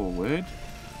forward.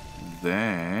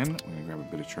 Then we're going to grab a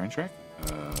bit of train track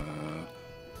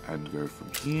and go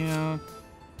from here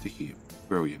to here.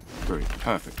 Brilliant,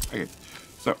 perfect. Okay,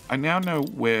 so I now know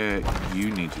where you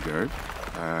need to go,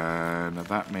 and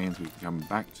that means we can come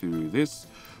back to this.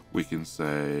 We can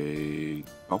say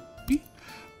copy,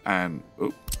 And,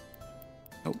 oh,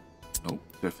 nope, nope,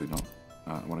 definitely not.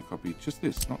 I want to copy just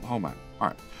this, not the whole map. All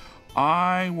right.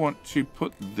 I want to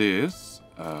put this,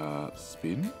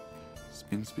 spin.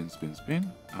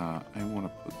 I want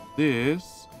to put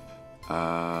this,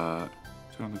 turn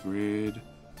on the grid,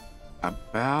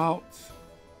 about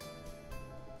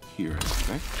here,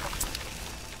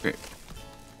 okay.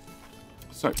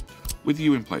 So, with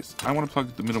you in place, I want to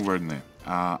plug the middle road in there,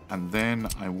 and then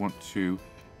I want to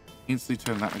instantly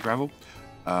turn that to gravel.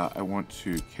 I want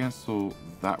to cancel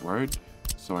that road,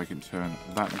 so I can turn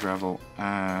that to gravel,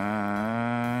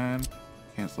 and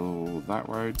cancel that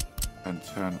road, and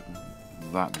turn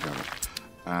that to gravel.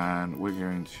 And we're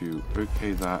going to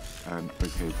OK that and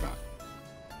OK that.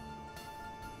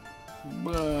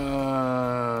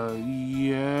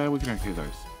 Yeah, we can OK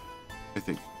those, I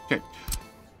think. Okay.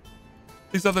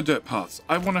 These other dirt paths,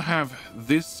 I want to have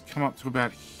this come up to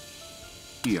about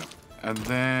here. And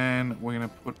then we're going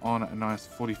to put on a nice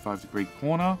 45-degree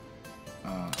corner.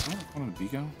 I want to be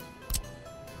bigger.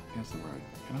 Here's the road.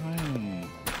 Can I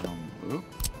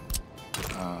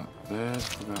there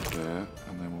to about there,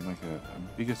 and then we'll make a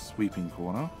bigger sweeping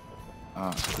corner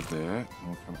to there, and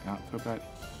we'll come out to about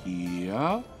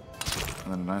here, and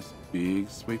then a nice big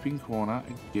sweeping corner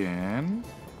again.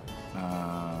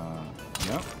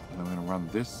 Yep, and then we're going to run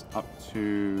this up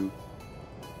to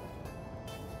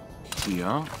here,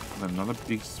 and then another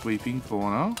big sweeping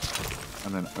corner,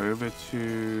 and then over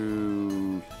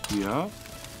to here,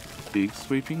 big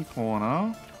sweeping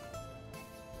corner.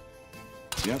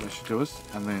 Yeah, that should do us.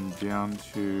 And then down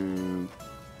to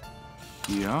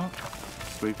here,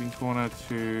 sweeping corner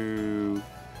to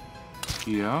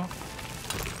here,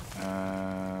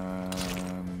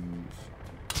 and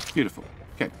beautiful.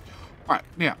 Okay. All right.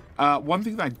 Now, one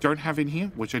thing that I don't have in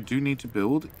here, which I do need to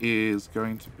build, is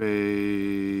going to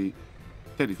be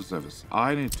technical service.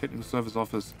 I need a technical service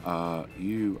office.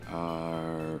 You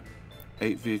are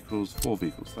 8 vehicles, 4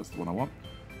 vehicles. That's the one I want.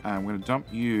 And I'm going to dump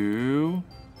you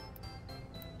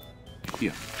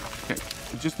here. Okay,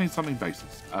 we just need something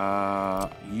basics.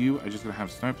 You are just going to have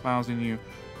snow plows in you,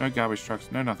 no garbage trucks,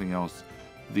 no nothing else.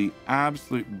 The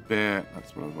absolute bare,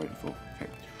 that's what I was waiting for. Okay,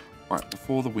 all right,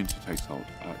 before the winter takes hold,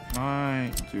 can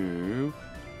I do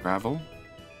gravel?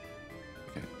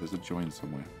 Okay, there's a join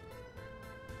somewhere.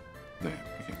 There,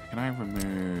 okay, can I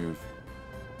remove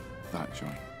that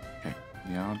join? Okay,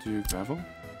 now I'll do gravel.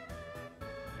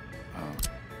 Okay,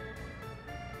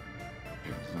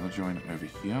 there's another join over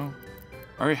here.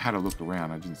 I already had a look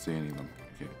around, I didn't see any of them.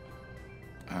 Okay.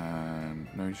 And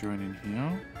no join in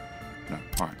here. No.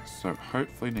 Alright, so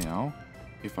hopefully now,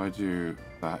 if I do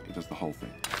that, it does the whole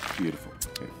thing. Beautiful.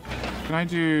 Okay. Can I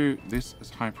do this as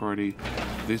high priority,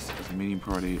 this as medium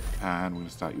priority, and we're going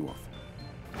to start you off.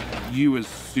 You as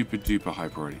super duper high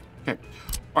priority. Okay.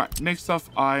 Alright, next off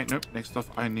I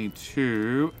need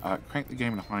to crank the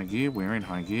game in high gear. We're in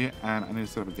high gear, and I need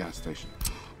to set up a gas station.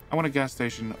 I want a gas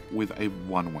station with a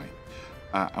one-way.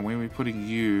 And we're going to be putting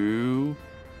you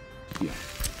here.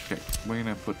 Okay, we're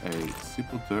going to put a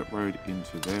simple dirt road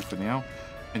into there for now.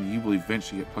 And you will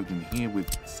eventually get plugged in here with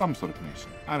some sort of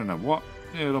connection. I don't know what.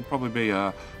 It'll probably be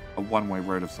a one-way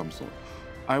road of some sort.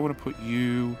 I want to put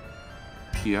you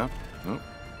here. Oh.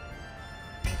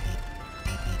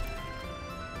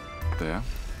 There.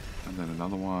 And then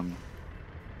another one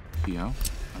here.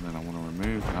 And then I want to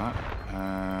remove that.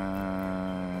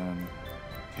 And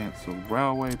cancel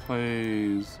railway,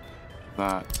 please.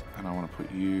 That, and I want to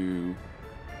put you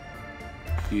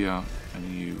here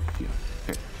and you here.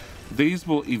 Okay. These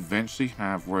will eventually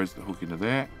have roads that hook into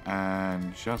there,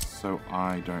 and just so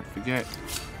I don't forget,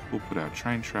 we'll put our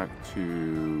train track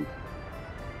to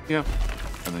here,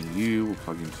 and then you will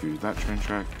plug into that train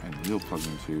track, and you'll plug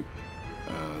into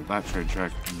that train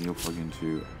track, and you'll plug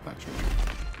into that train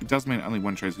track. It does mean only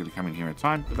one train is going to come in here at a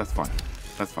time, but that's fine.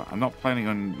 That's fine. I'm not planning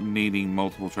on needing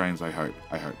multiple trains, I hope.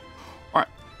 Alright,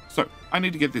 so I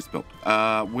need to get this built.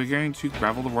 We're going to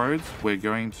gravel the roads. We're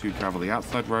going to gravel the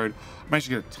outside road. I'm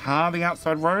actually going to tar the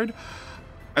outside road.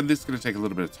 And this is going to take a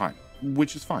little bit of time,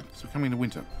 which is fine. So we're coming into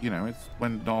winter. You know, it's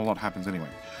when not a lot happens anyway.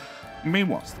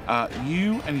 Meanwhile,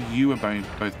 you and you are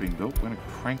both being built. We're going to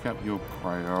crank up your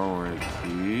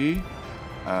priority.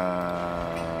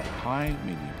 High,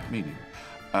 medium.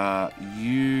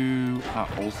 You are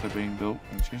also being built.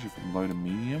 I'm going to change it from low to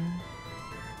medium.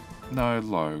 No,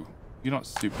 low. You're not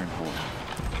super important.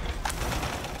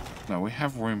 No, we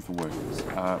have room for workers.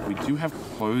 We do have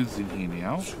clothes in here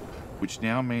now, which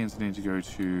now means I need to go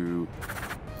to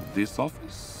this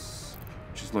office,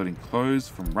 which is loading clothes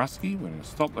from Rusky. We're going to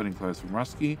stop loading clothes from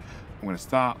Rusky. I'm going to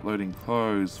start loading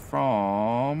clothes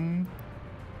from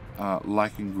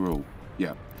Like and Grill.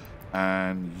 Yeah.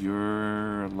 And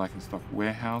your lacking stock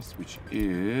warehouse, which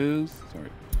is,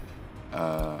 sorry,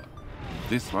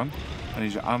 this one. I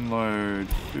need you to unload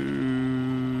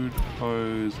food,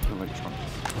 clothes,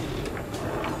 electronics.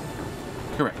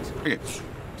 Correct. Okay.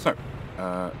 So,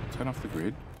 turn off the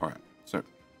grid. All right. So,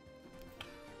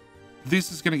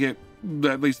 this is going to get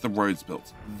at least the roads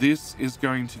built. This is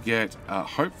going to get,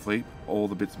 hopefully, all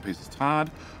the bits and pieces tarred,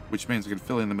 which means we can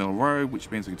fill in the middle road, which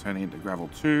means we can turn it into gravel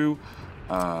too.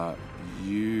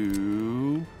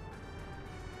 You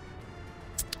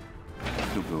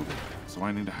still building. So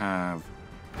I need to have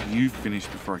you finish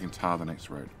before I can tar the next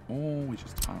road. Or we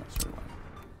just tar it straight away.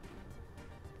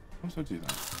 How do I do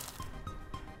that?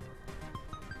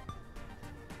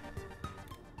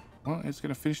 Well, it's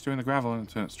going to finish doing the gravel and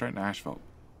turn it straight into asphalt.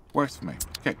 Works for me.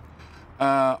 Okay.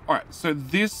 Alright, so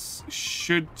this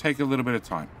should take a little bit of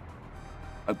time.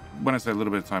 When I say a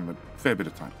little bit of time, a fair bit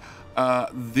of time.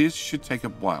 This should take a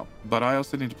while, but I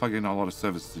also need to plug in a lot of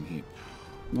services in here.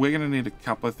 We're going to need a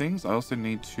couple of things. I also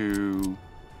need to...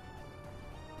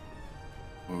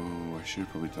 Oh, I should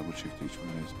have probably double-checked each one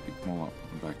of these. Pick them all up,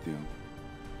 put them back down.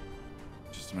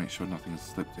 Just to make sure nothing has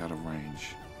slipped out of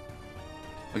range.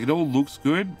 Like, it all looks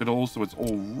good, but also it's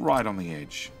all right on the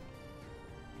edge.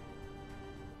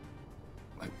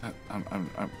 Like that, I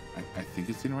think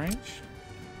it's in range.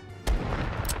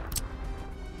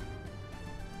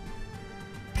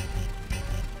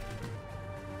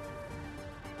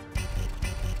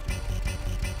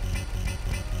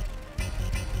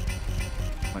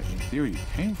 Like, in theory, you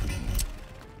came from here.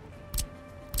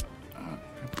 Can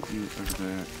I put you over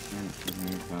there? Can I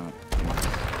remove that?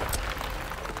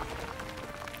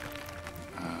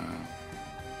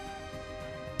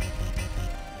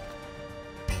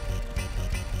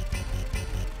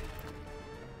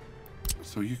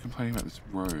 So you're complaining about this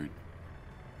road.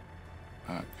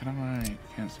 Can I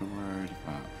cancel road?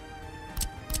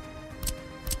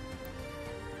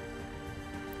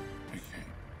 Okay.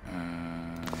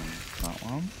 That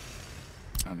one.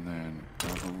 And then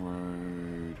gravel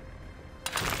road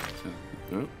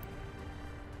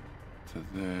to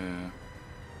there.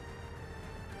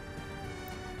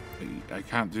 I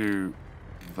can't do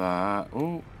that.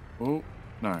 Oh,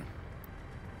 no.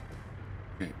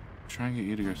 Okay. Try and get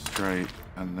you to go straight,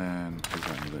 and then goes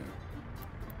down to there.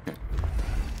 Okay.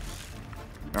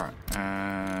 Alright,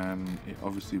 and it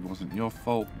obviously wasn't your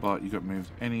fault, but you got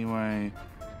moved anyway.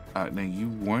 Now you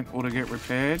won't auto get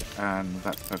repaired, and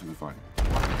that's perfectly fine.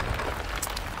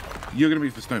 You're going to be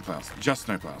for snowplows, just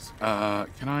snowplows.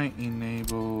 Can I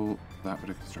enable that bit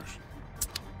of construction?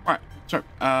 Alright, so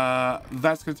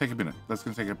that's going to take a minute. That's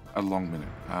going to take a long minute.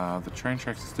 The train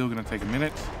tracks are still going to take a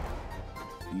minute.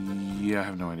 Yeah, I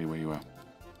have no idea where you are.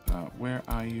 Where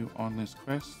are you on this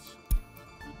quest?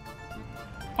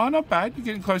 Oh, not bad. You're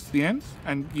getting close to the end,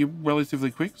 and you're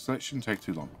relatively quick, so that shouldn't take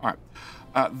too long. All right,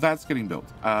 that's getting built.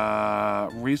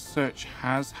 Research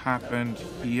has happened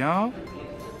here.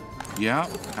 Yeah,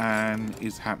 and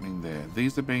is happening there.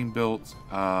 These are being built.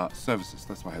 Services,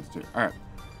 that's what I had to do. All right,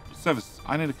 services.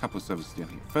 I need a couple of services down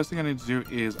here. First thing I need to do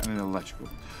is I need electrical.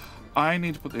 I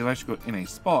need to put the electrical in a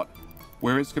spot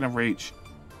where it's going to reach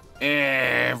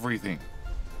everything,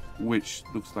 which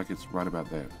looks like it's right about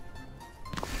there.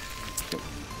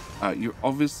 Okay. You're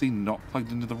obviously not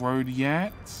plugged into the road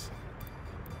yet.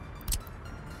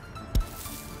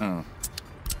 Oh.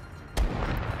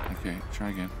 Okay, try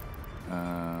again.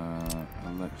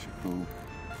 Electrical,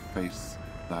 face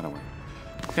that away.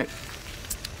 Okay.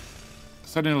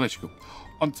 So I need electrical.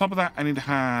 On top of that, I need to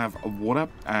have a water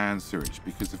and sewage,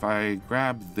 because if I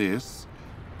grab this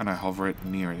and I hover it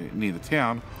near the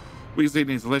town, we can see it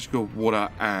needs electrical, water,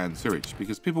 and sewage,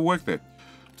 because people work there.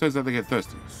 Turns out they get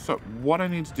thirsty. So what I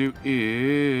need to do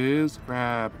is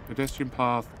grab pedestrian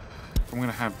path. I'm going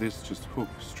to have this just hook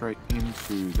straight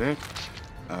into there.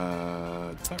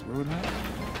 Does that ruin that?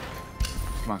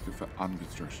 Let's mark it for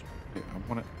unconstruction. Okay, I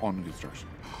want it on construction.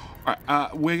 All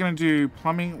right, we're going to do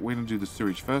plumbing. We're going to do the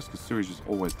sewage first, because sewage is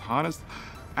always the hardest.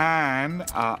 And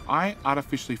I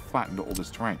artificially flattened all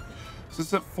this terrain. So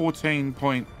it's at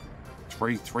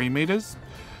 14.33 meters,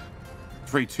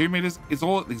 32 meters. It's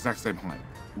all at the exact same height,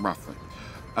 roughly.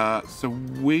 So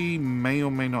we may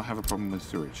or may not have a problem with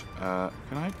sewage. Can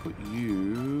I put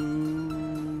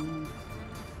you...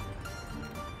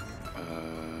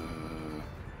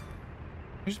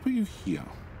 I just put you here.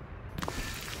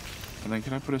 And then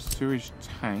can I put a sewage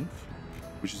tank,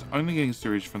 which is only getting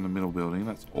sewage from the middle building.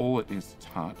 That's all it needs to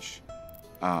touch.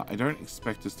 I don't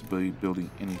expect us to be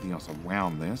building anything else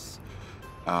around this.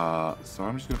 So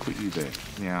I'm just going to put you there.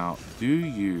 Now, do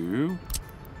you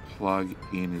plug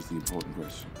in is the important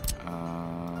question.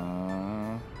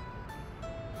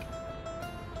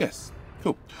 Yes.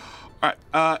 Cool. All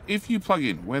right. If you plug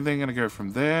in, we're then going to go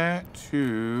from there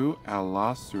to our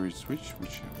last sewage switch,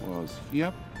 which was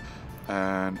here,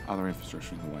 and other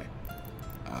infrastructure in the way.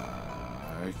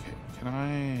 Okay. Can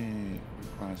I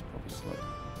requires proper slope?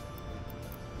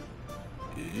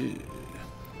 Yeah.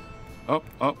 Oh.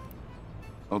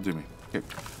 I'll do me. Okay.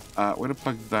 We're going to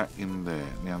plug that in there.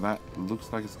 Now that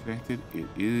looks like it's connected. It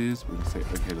is. We're going to say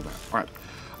okay to that. All right.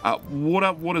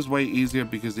 Water's way easier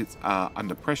because it's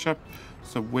under pressure.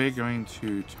 So we're going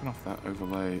to turn off that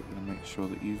overlay and make sure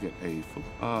that you get a full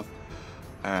path.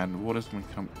 And water's going to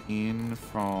come in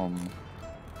from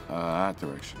that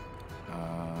direction.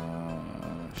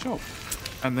 Sure.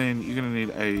 And then you're going to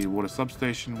need a water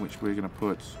substation, which we're going to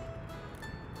put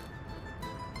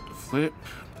flip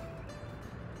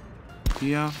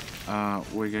here.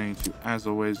 We're going to, as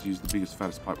always, use the biggest,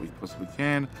 fattest pipe we possibly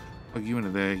can. Plug you into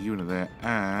there,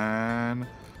 and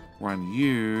run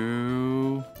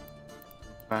you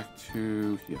back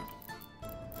to here.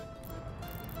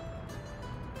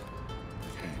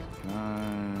 Okay, can I...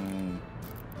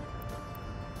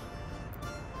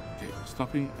 Okay,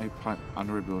 stopping a pipe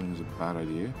under a building is a bad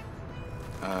idea.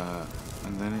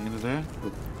 And then into there.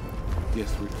 Look.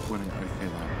 Yes, we're going to okay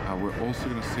that. We're also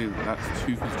going to see that that's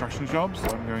 2 construction jobs. So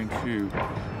I'm going to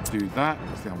do that.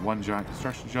 It's now 1 giant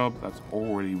construction job. That's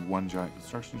already 1 giant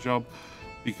construction job.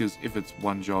 Because if it's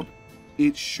 1 job,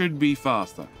 it should be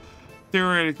faster.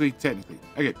 Theoretically, technically.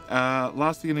 Okay,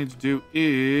 last thing I need to do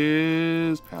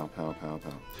is power.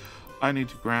 I need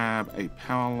to grab a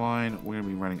power line. We're going to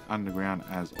be running underground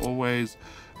as always.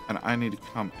 And I need to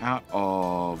come out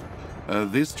of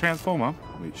this transformer,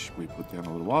 which we put down a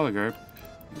little while ago,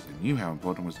 because I knew how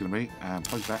important it was going to be, and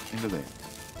plug that into there.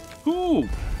 Cool.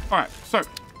 All right, so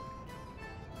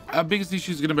our biggest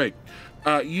issue is going to be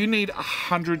you need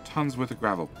 100 tons worth of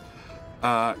gravel,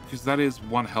 because that is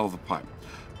 1 hell of a pipe.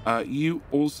 You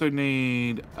also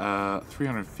need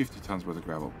 350 tons worth of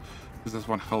gravel, because that's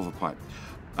 1 hell of a pipe.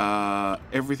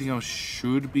 Everything else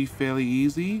should be fairly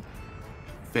easy.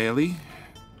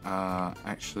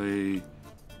 Actually,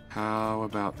 how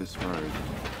about this road?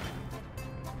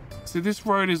 So this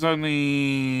road is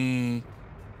only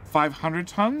 500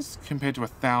 tons compared to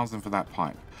 1,000 for that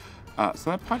pipe. So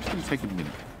that pipe's going to take a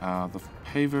minute. The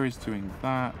paver is doing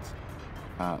that.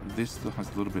 This has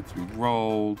a little bit to be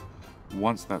rolled.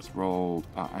 Once that's rolled,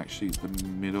 actually the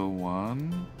middle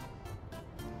one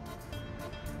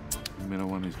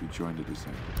needs to be joined at this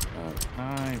end. Can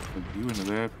I plug you into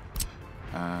there?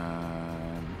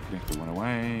 And connector went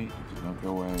away. It did not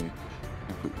go away.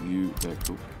 I put you there,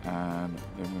 cool. And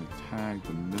then I'm going to tag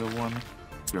the middle one.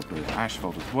 We have to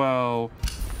asphalt as well.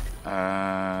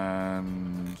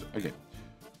 And okay.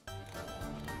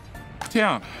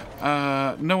 Town.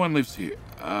 No one lives here.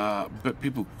 But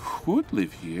people could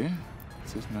live here. It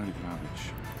says no to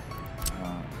garbage.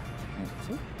 That's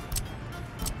it.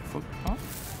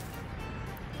 Footpath.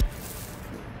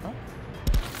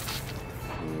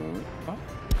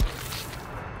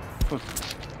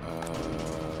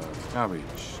 Garbage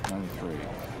 93.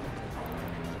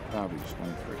 Garbage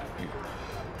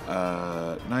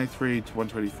 93. 93 to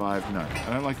 125. No, I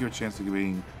don't like your chance of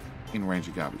being in range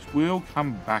of garbage. We'll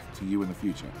come back to you in the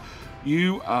future.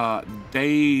 You are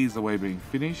days away being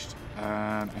finished,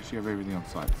 and actually have everything on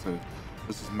site. So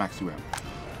let's just max you out.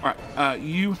 All right,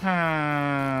 you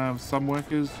have some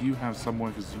workers. You have some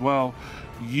workers as well.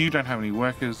 You don't have any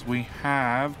workers. We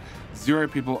have 0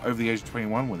 people over the age of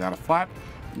 21 without a flat,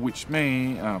 which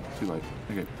means too late.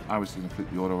 Okay, I was going to click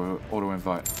the auto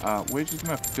invite. We're just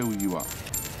going to fill you up.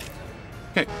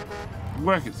 Okay,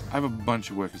 workers. I have a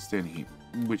bunch of workers standing here,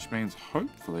 which means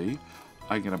hopefully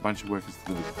I get a bunch of workers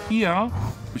to here,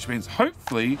 which means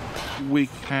hopefully we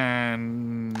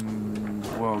can,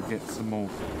 well, get some more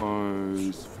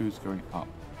clothes. Food's going up.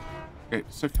 Okay,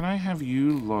 so can I have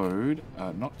you load,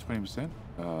 not 20%,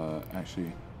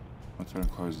 actually, I'll turn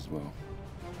clothes as well.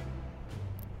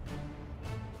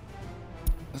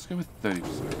 Let's go with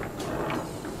 30%.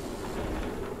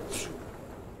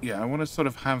 Yeah, I want to sort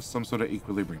of have some sort of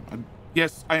equilibrium.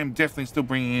 Yes, I am definitely still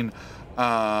bringing in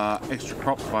extra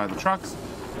crops via the trucks,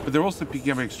 but they're also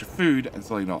picking up extra food and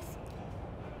selling it off.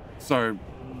 So,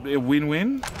 a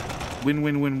win-win.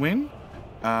 Win-win-win-win.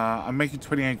 I'm making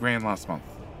 28 grand last month.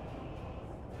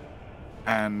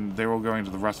 And they're all going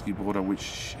to the Rusky border,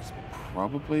 which is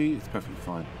probably, it's perfectly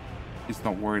fine. It's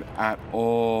not worried at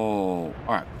all.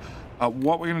 All right.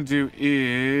 What we're going to do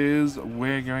is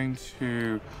we're going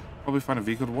to probably find a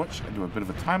vehicle to watch and do a bit of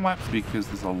a time lapse because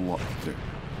there's a lot to do.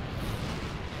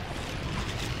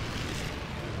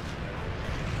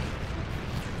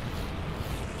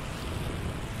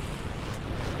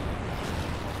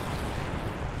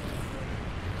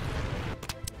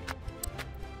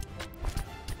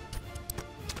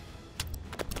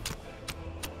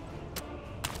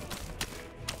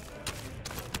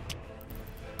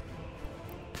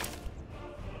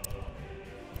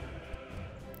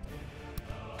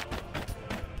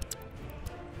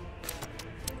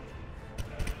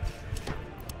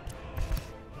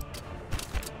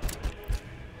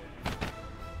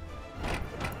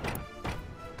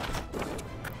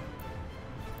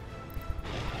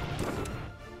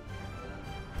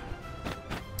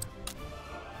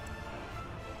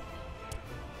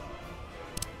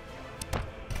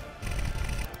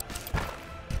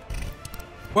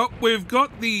 Well, we've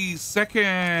got the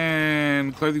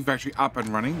second clothing factory up and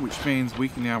running, which means we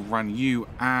can now run you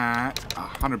at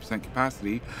 100%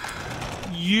 capacity.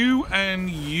 You and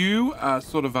you are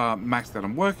sort of maxed out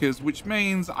on workers, which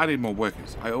means I need more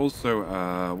workers. I also,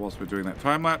 whilst we're doing that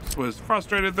time lapse, was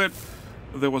frustrated that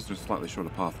there wasn't a slightly shorter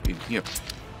path in here.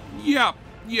 Yeah.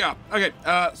 Okay,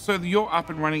 so you're up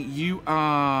and running. You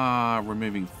are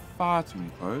removing far too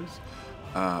many clothes.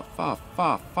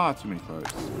 Far too many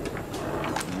clothes.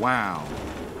 Wow.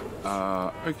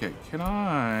 Okay, can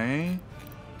I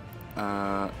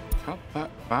cut that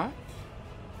back?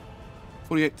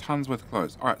 48 tons worth of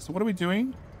clothes. All right, so what are we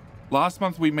doing? Last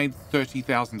month we made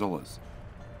 $30,000.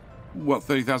 Well,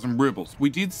 30,000 rubles. We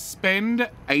did spend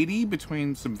 80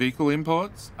 between some vehicle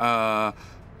imports and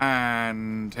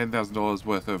 $10,000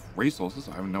 worth of resources.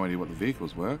 I have no idea what the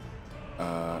vehicles were.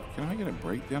 Can I get a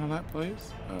breakdown of that,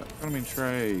 please? Economy and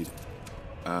trade.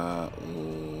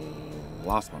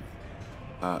 Last month.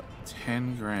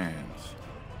 10 grand.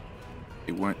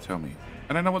 It won't tell me.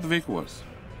 I don't know what the vehicle was.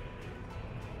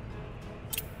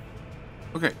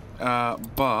 Okay,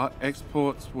 but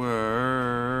exports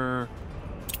were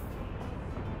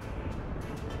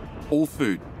all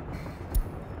food.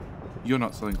 You're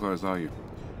not selling clothes, are you?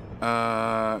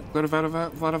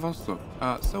 Vladivostok.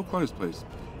 Sell clothes, please.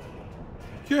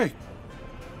 Okay.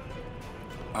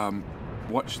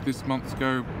 Watch this month's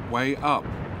go way up.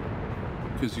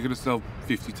 Because you're going to sell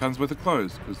 50 tons worth of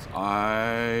clothes. Because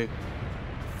I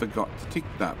forgot to tick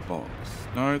that box.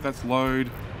 No, that's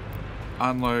load.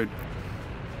 Unload.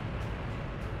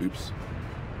 Oops.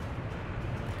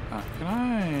 Can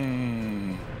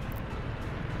I...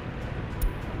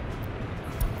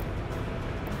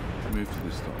 move to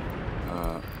this stop?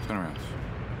 Turn around.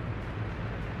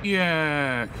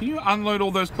 Yeah, can you unload all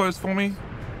those clothes for me?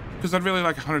 Because I'd really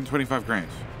like 125 grand.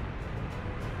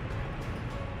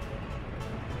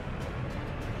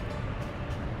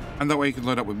 And that way you can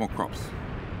load up with more crops.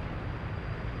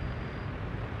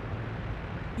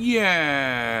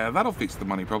 Yeah, that'll fix the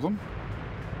money problem.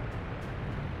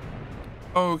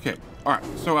 Okay, all right,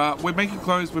 so we're making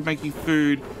clothes, we're making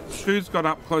food. Food's gone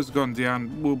up, clothes have gone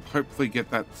down. We'll hopefully get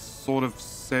that sort of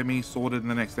semi-sorted in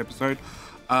the next episode.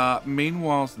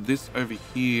 Meanwhile, this over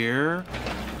here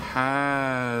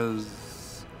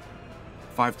has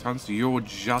 5 tons, so you're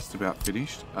just about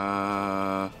finished.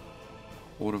 Order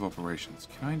of operations.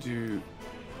 Can I do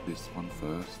this one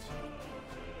first?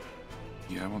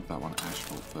 Yeah, I want that one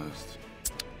asphalt first.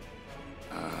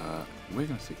 We're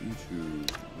going to set you to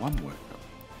 1 worker.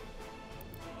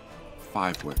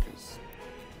 5 workers.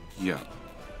 Yeah.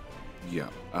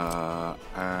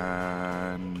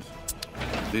 And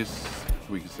this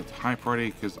we can set to high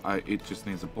priority because it just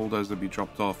needs a bulldozer to be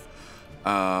dropped off.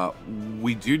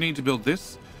 We do need to build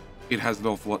this. It has an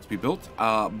awful lot to be built.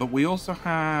 But we also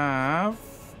have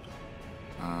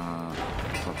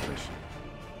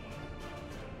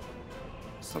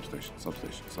substation,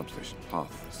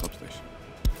 path, substation.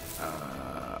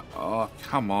 Oh,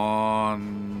 come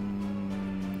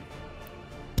on.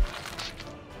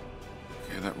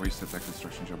 Okay, that reset that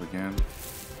construction job again.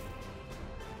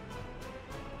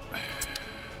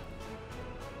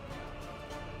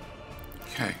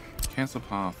 Okay, cancel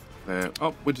path there.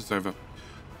 Oh, we're just over.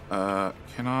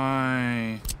 Can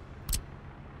I...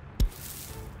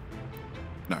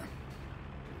 No.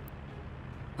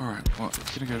 Alright, well,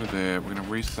 it's gonna go to there. We're gonna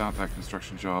restart that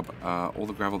construction job. All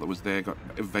the gravel that was there got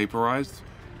vaporized.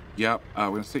 Yep, we're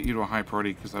gonna set you to a high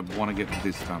priority because I want to get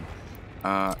this done.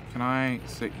 Can I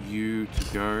set you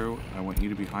to go? I want you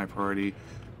to be high priority.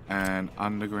 And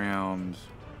underground...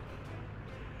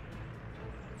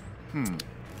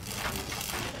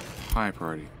 High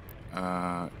priority.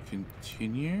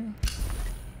 Continue?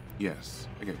 Yes.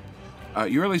 Okay.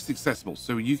 You're at least accessible,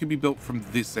 so you can be built from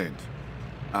this end.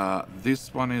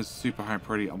 This one is super high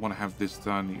priority. I want to have this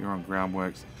done. You're on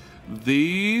groundworks.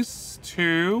 These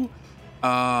two,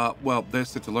 well, they're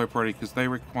set to low priority because they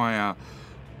require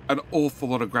an awful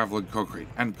lot of gravel and concrete.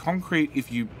 And concrete, if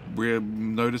you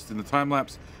noticed in the time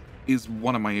lapse, is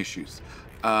one of my issues.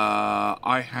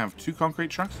 I have 2 concrete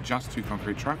trucks, just 2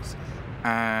 concrete trucks,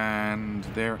 and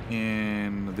they're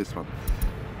in this one.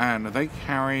 And they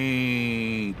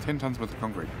carry 10 tons worth of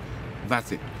concrete.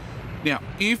 That's it. Now,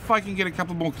 if I can get a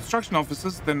couple more construction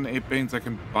officers, then it means I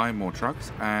can buy more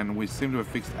trucks, and we seem to have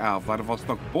fixed our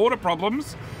Vladivostok border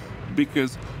problems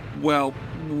because, well,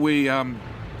 we're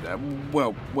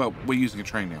using a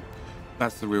train now.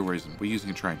 That's the real reason. We're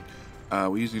using a train.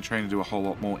 We're using a train to do a whole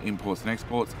lot more imports and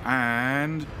exports,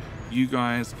 and you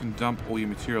guys can dump all your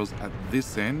materials at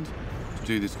this end to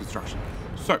do this construction.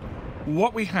 So,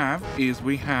 what we have is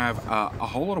we have a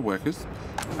whole lot of workers,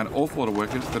 an awful lot of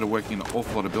workers that are working in an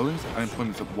awful lot of buildings.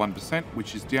 Unemployment's at 1%,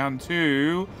 which is down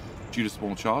to, due to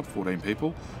small child, 14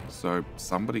 people. So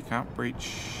somebody can't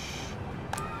reach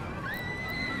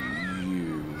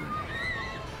you.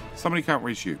 Somebody can't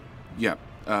reach you. Yeah.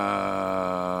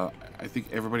 I think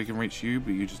everybody can reach you,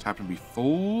 but you just happen to be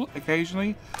full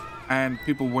occasionally, and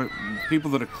people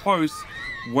that are close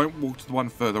won't walk to the one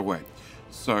further away.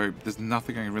 So there's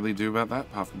nothing I can really do about that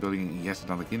apart from building yet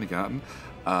another kindergarten,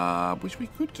 which we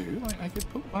could do. Like, I could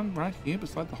put one right here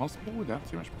beside the hospital without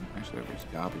too much. Actually, that was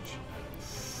garbage.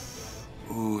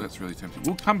 Ooh, that's really tempting.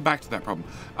 We'll come back to that problem.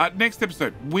 Next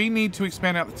episode, we need to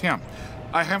expand out the town.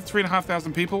 I have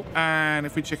 3,500 people, and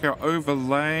if we check our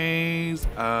overlays,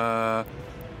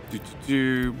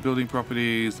 building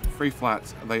properties, free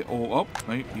flats, they all,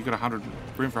 oh, you got 100,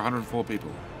 room for 104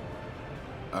 people.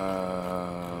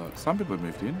 Some people have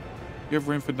moved in. You have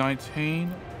room for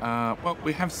 19. Well,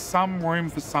 we have some room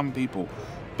for some people,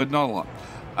 but not a lot.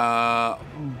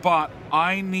 But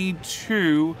I need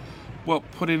to, well,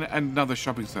 put in another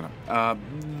shopping center.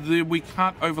 We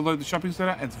can't overload the shopping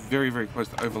center. It's very, very close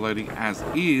to overloading as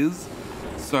is.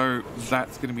 So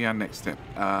that's going to be our next step.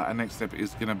 Our next step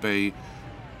is going to be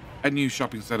a new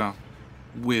shopping center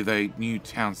with a new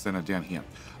town center down here.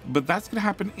 But that's going to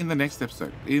happen in the next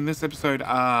episode. In this episode,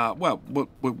 well,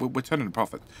 we're turning a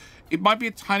profit. It might be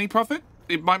a tiny profit.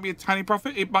 It might be a tiny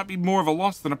profit. It might be more of a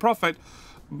loss than a profit.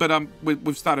 But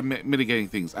we've started mitigating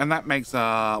things. And that makes,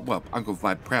 well, Uncle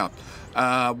Vlad proud.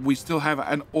 We still have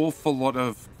an awful lot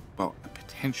of, well,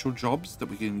 potential jobs that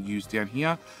we can use down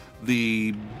here.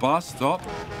 The bus stop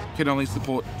can only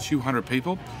support 200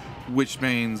 people, which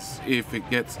means if it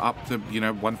gets up to,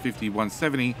 150,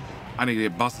 170, I need to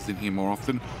get buses in here more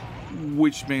often,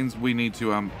 which means we need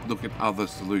to look at other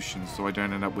solutions so I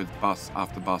don't end up with bus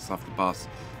after bus after bus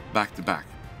back to back.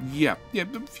 Yeah,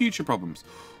 future problems.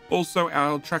 Also,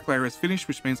 our track layer is finished,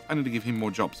 which means I need to give him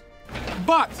more jobs.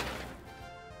 But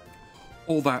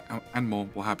all that and more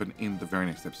will happen in the very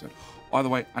next episode. Either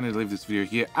way, I need to leave this video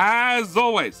here. As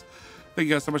always, thank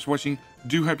you guys so much for watching.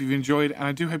 Do hope you've enjoyed, and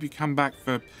I do hope you come back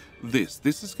for this.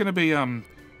 This is going to be a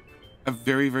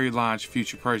very, very large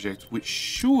future project, which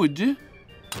should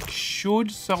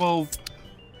solve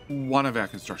one of our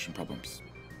construction problems.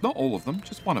 Not all of them,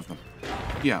 just one of them.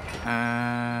 Yeah,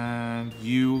 and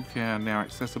you can now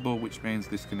accessible, which means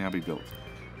this can now be built.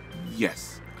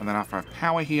 Yes, and then after I have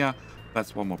power here,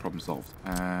 that's one more problem solved.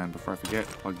 And before I forget,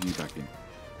 plug you back in.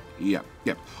 Yep.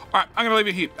 All right, I'm going to leave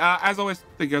it here. As always,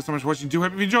 thank you guys so much for watching. Do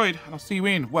hope you enjoyed, and I'll see you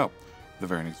in, well, the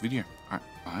very next video. All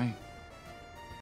right, bye.